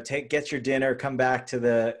 You know, get your dinner, come back to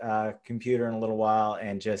the computer in a little while,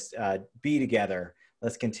 and just be together.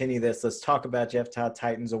 Let's continue this. Let's talk about Jeff Todd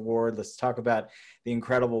Titans Award. Let's talk about the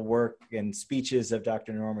incredible work and speeches of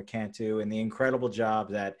Dr. Norma Cantú and the incredible job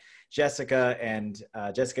that Jessica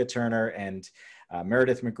Turner and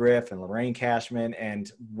Meredith McGriff and Lorraine Cashman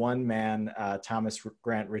and one man, Thomas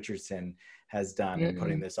Grant Richardson, has done in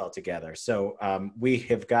putting this all together. So we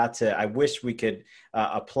have got to, I wish we could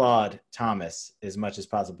applaud Thomas as much as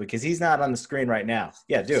possible, because he's not on the screen right now.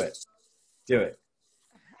 Yeah, do it. Do it.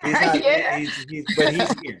 He's not, but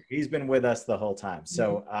he's here. He's been with us the whole time.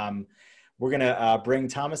 So we're gonna bring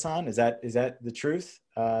Thomas on. Is that the truth?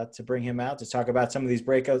 To bring him out to talk about some of these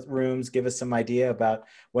breakout rooms, give us some idea about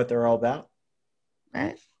what they're all about. All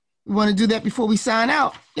right. We want to do that before we sign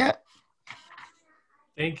out. Yep.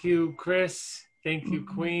 Thank you, Chris. Thank you,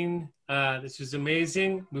 Queen. This was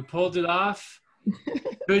amazing. We pulled it off.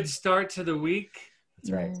 Good start to the week.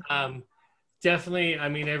 That's right. Definitely, I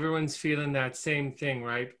mean, everyone's feeling that same thing,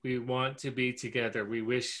 right? We want to be together. We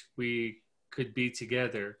wish we could be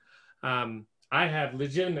together. I have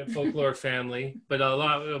legitimate folklore family, but a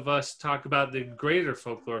lot of us talk about the greater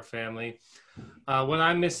folklore family. What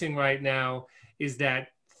I'm missing right now is that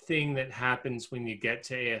thing that happens when you get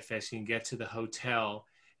to AFS and you get to the hotel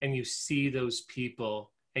and you see those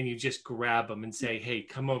people and you just grab them and say, hey,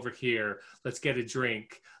 come over here. Let's get a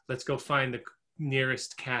drink. Let's go find the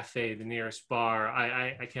nearest cafe, the nearest bar.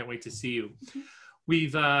 I can't wait to see you.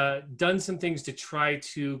 We've done some things to try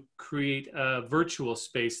to create a virtual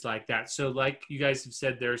space like that. So like you guys have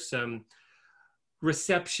said, there's some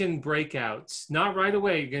reception breakouts, not right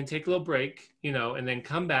away. You're going to take a little break, you know, and then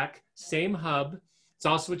come back, same hub. It's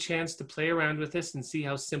also a chance to play around with this and see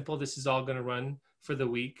how simple this is all going to run for the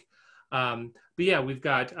week. But yeah, we've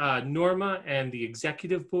got Norma and the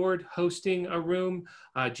executive board hosting a room.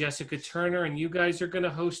 Jessica Turner and you guys are going to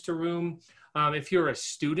host a room. If you're a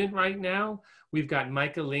student right now, we've got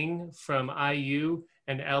Micah Ling from IU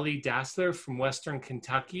and Ellie Dassler from Western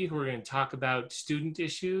Kentucky, who are going to talk about student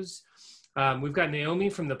issues. We've got Naomi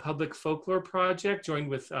from the Public Folklore Project, joined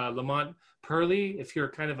with Lamont Purley, if you're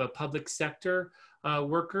kind of a public sector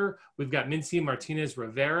worker. We've got Mincy Martinez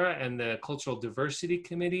Rivera and the Cultural Diversity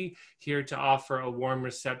Committee here to offer a warm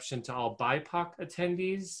reception to all BIPOC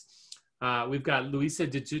attendees. We've got Luisa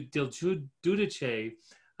Dudice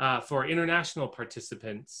for international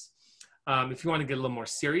participants. If you want to get a little more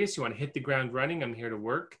serious, you want to hit the ground running, I'm here to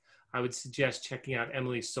work. I would suggest checking out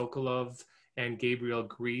Emily Sokolov and Gabriel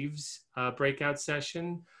Greaves' breakout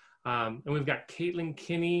session. And we've got Caitlin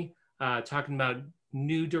Kinney talking about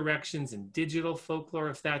new directions in digital folklore,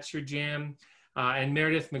 if that's your jam. And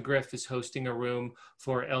Meredith McGriff is hosting a room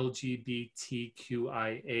for LGBTQIA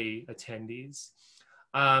attendees.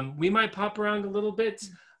 We might pop around a little bit,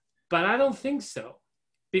 but I don't think so.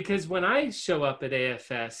 Because when I show up at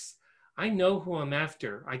AFS, I know who I'm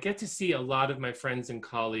after. I get to see a lot of my friends and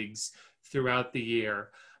colleagues throughout the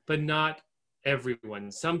year, but not everyone.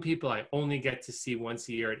 Some people I only get to see once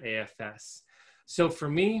a year at AFS. So for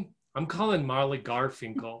me, I'm calling Molly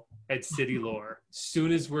Garfinkel at City Lore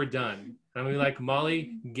soon as we're done. I'm gonna be like,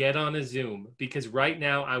 Molly, get on a Zoom, because right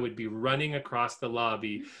now I would be running across the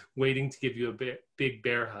lobby waiting to give you a big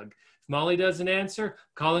bear hug. If Molly doesn't answer,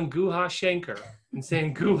 calling Guha Shanker and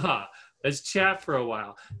saying, Guha, let's chat for a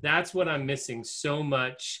while. That's what I'm missing so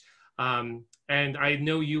much. And I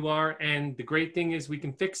know you are. And the great thing is we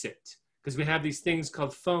can fix it, because we have these things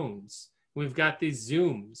called phones. We've got these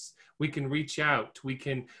Zooms. We can reach out. We're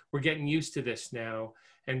getting used to this now.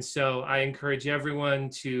 And so I encourage everyone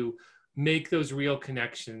to make those real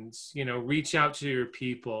connections, you know, reach out to your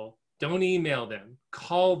people. Don't email them,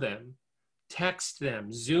 call them, text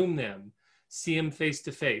them, Zoom them, see them face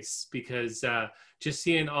to face, because just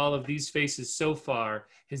seeing all of these faces so far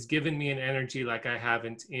has given me an energy like I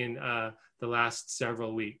haven't in the last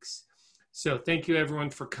several weeks. So thank you everyone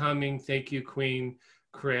for coming. Thank you, Queen,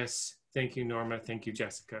 Chris. Thank you, Norma. Thank you,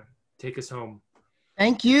 Jessica. Take us home.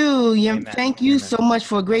 Thank you. Amen. Thank you so much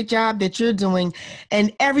for a great job that you're doing.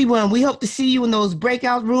 And everyone, we hope to see you in those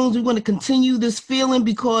breakout rooms. We're going to continue this feeling,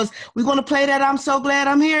 because we're going to play that I'm So Glad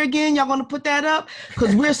I'm Here again. Y'all going to put that up,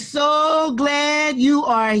 because we're so glad you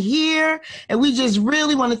are here. And we just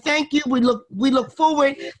really want to thank you. We look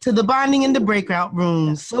forward to the bonding in the breakout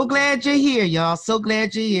rooms. So glad you're here, y'all. So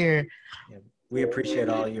glad you're here. We appreciate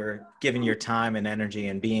all your giving your time and energy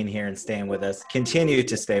and being here and staying with us. Continue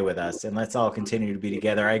to stay with us, and let's all continue to be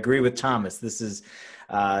together. I agree with Thomas. This is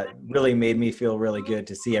really made me feel really good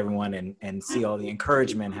to see everyone and see all the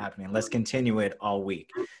encouragement happening. Let's continue it all week.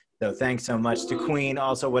 So thanks so much to Queen.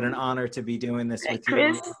 Also, what an honor to be doing this with you.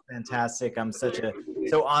 Chris. Fantastic. I'm so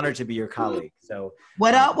honored to be your colleague. So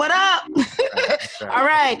what up? Right. All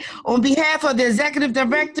right. On behalf of the executive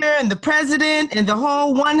director and the president and the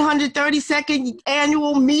whole 132nd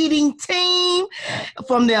annual meeting team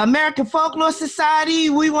from the American Folklore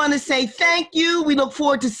Society, we want to say thank you. We look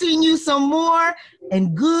forward to seeing you some more,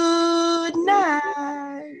 and good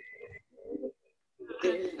night.